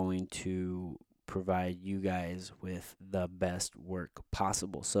going to provide you guys with the best work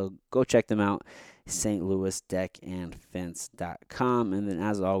possible. So go check them out, stlouisdeckandfence.com. And then,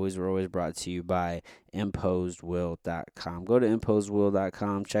 as always, we're always brought to you by imposedwill.com. Go to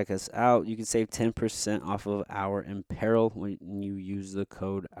imposedwill.com, check us out. You can save 10% off of our apparel when you use the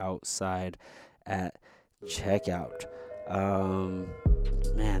code outside at checkout.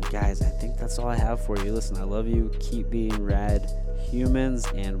 Man, guys, I think that's all I have for you. Listen, I love you. Keep being rad humans,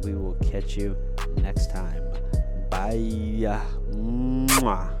 and we will catch you next time. Bye.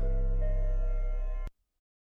 Mwah.